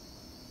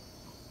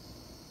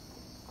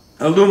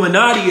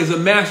 Illuminati is a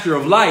master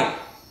of light.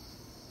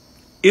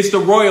 It's the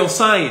royal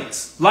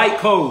science, light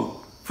code,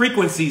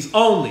 frequencies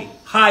only,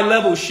 high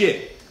level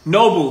shit,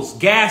 nobles,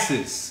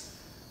 gases,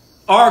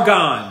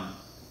 argon,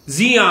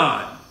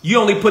 xenon. You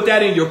only put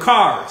that in your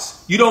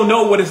cars. You don't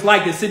know what it's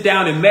like to sit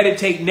down and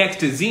meditate next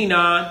to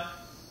xenon.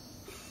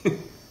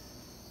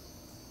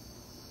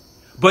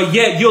 But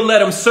yet you'll let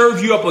them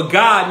serve you up a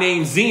god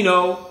named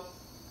Zeno.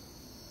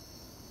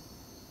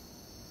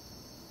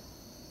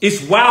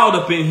 It's wild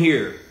up in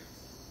here.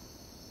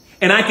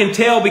 And I can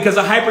tell because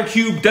a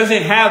hypercube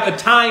doesn't have a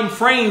time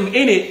frame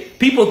in it.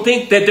 People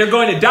think that they're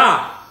going to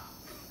die.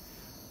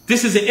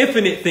 This is an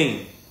infinite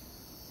thing.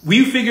 Will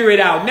you figure it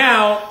out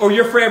now or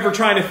you're forever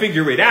trying to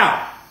figure it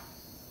out?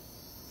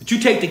 But you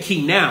take the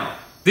key now.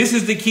 This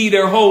is the key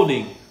they're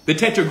holding. The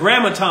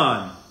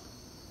tetragrammaton.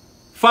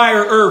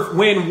 Fire, earth,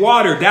 wind,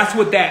 water. That's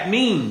what that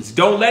means.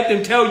 Don't let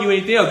them tell you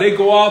anything else. They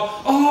go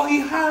off, oh,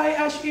 Ihai,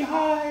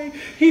 Ash-Ihai.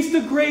 He's the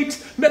great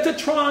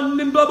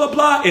Metatron and blah, blah,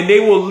 blah. And they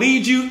will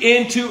lead you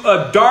into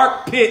a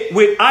dark pit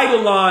with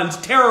eidolons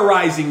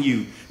terrorizing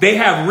you. They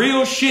have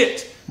real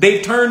shit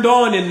they've turned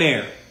on in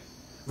there.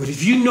 But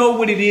if you know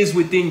what it is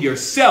within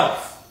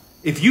yourself,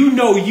 if you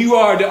know you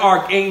are the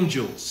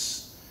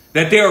archangels,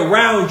 that they're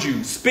around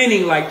you,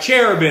 spinning like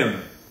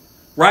cherubim,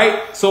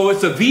 right? So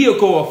it's a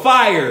vehicle of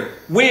fire,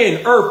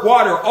 wind, earth,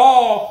 water,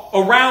 all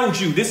around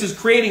you. This is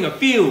creating a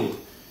field.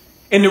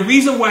 And the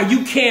reason why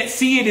you can't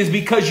see it is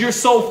because you're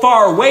so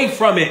far away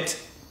from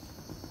it.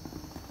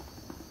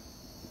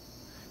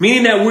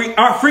 Meaning that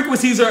our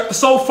frequencies are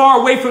so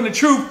far away from the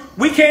truth,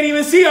 we can't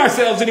even see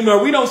ourselves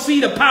anymore. We don't see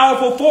the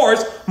powerful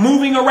force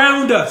moving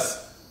around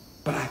us.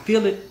 But I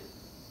feel it.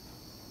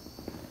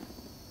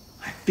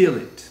 I feel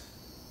it.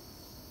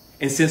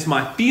 And since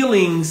my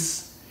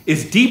feelings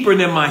is deeper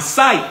than my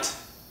sight.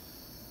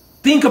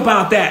 Think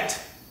about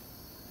that.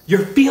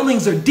 Your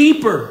feelings are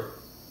deeper.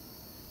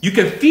 You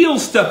can feel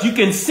stuff. You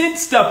can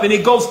sense stuff and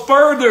it goes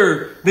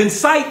further than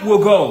sight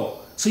will go.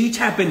 So you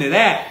tap into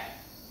that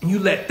and you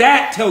let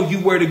that tell you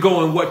where to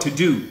go and what to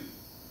do.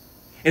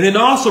 And then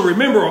also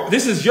remember,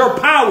 this is your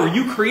power.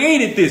 You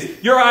created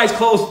this. Your eyes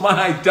closed, my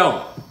eyes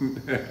don't.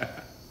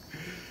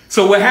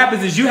 So what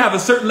happens is you have a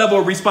certain level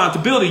of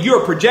responsibility.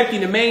 You're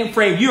projecting the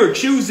mainframe. You're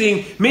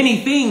choosing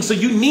many things. So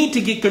you need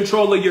to get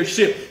control of your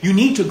ship. You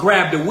need to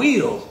grab the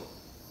wheel.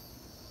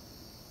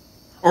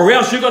 Or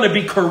else you're going to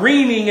be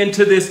careening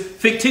into this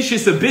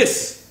fictitious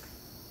abyss.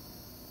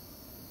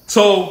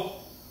 So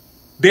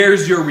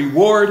there's your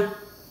reward.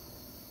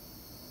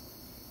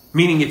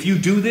 Meaning if you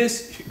do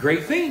this,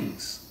 great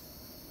things.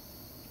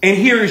 And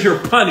here is your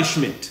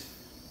punishment.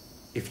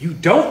 If you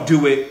don't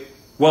do it,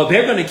 well,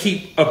 they're going to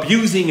keep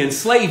abusing and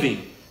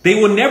slaving. They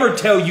will never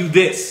tell you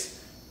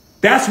this.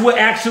 That's what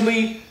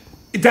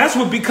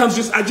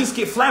becomes I just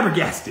get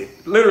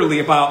flabbergasted, literally,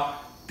 about,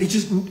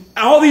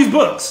 all these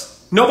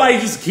books. Nobody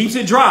just keeps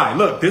it dry.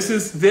 Look,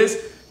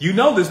 you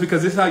know this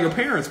because this is how your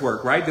parents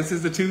work, right? This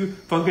is the two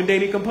function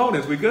dating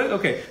components. We good?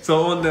 Okay.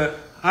 So on the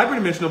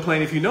hyperdimensional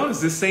plane, if you notice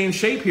this same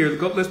shape here,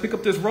 let's pick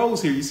up this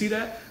rose here. You see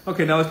that?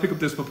 Okay, now let's pick up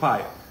this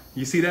papaya.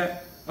 You see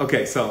that?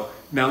 Okay, so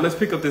now let's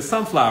pick up this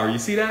sunflower. You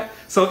see that?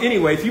 So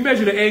anyway, if you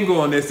measure the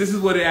angle on this is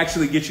what it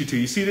actually gets you to.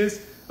 You see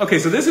this? Okay,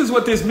 so this is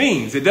what this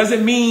means. It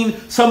doesn't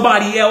mean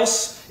somebody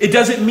else. It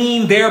doesn't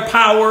mean their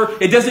power.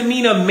 It doesn't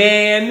mean a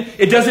man.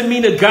 It doesn't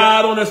mean a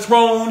God on a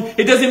throne.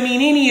 It doesn't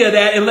mean any of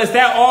that unless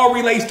that all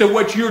relates to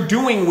what you're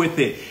doing with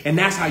it. And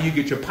that's how you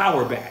get your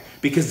power back.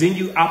 Because then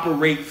you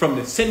operate from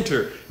the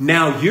center.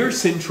 Now you're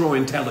central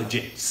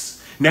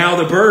intelligence. Now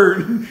the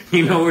bird,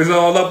 is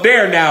all up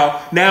there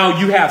now. Now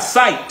you have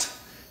sight.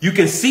 You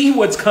can see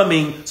what's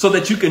coming so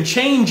that you can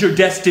change your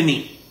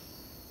destiny.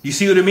 You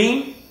see what I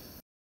mean?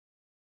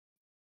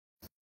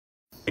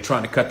 They're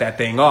trying to cut that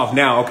thing off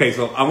now. Okay,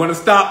 so I want to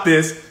stop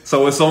this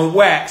so it's on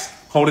wax.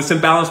 Hold its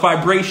imbalanced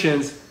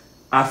vibrations.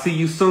 I'll see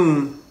you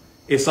soon.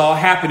 It's all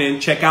happening.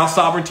 Check out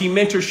Sovereignty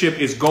Mentorship.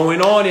 It's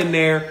going on in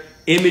there.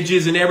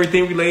 images and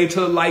everything related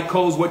to the light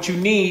codes, what you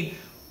need,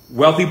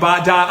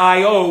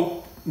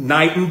 wealthybot.io,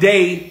 night and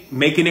day,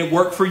 making it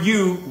work for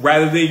you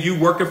rather than you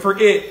working for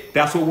it.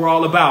 That's what we're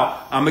all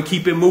about. I'm going to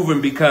keep it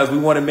moving because we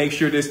want to make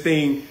sure this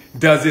thing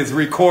does its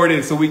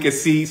recording so we can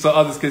see, so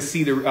others can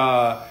see the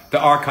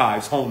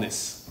archives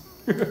wholeness.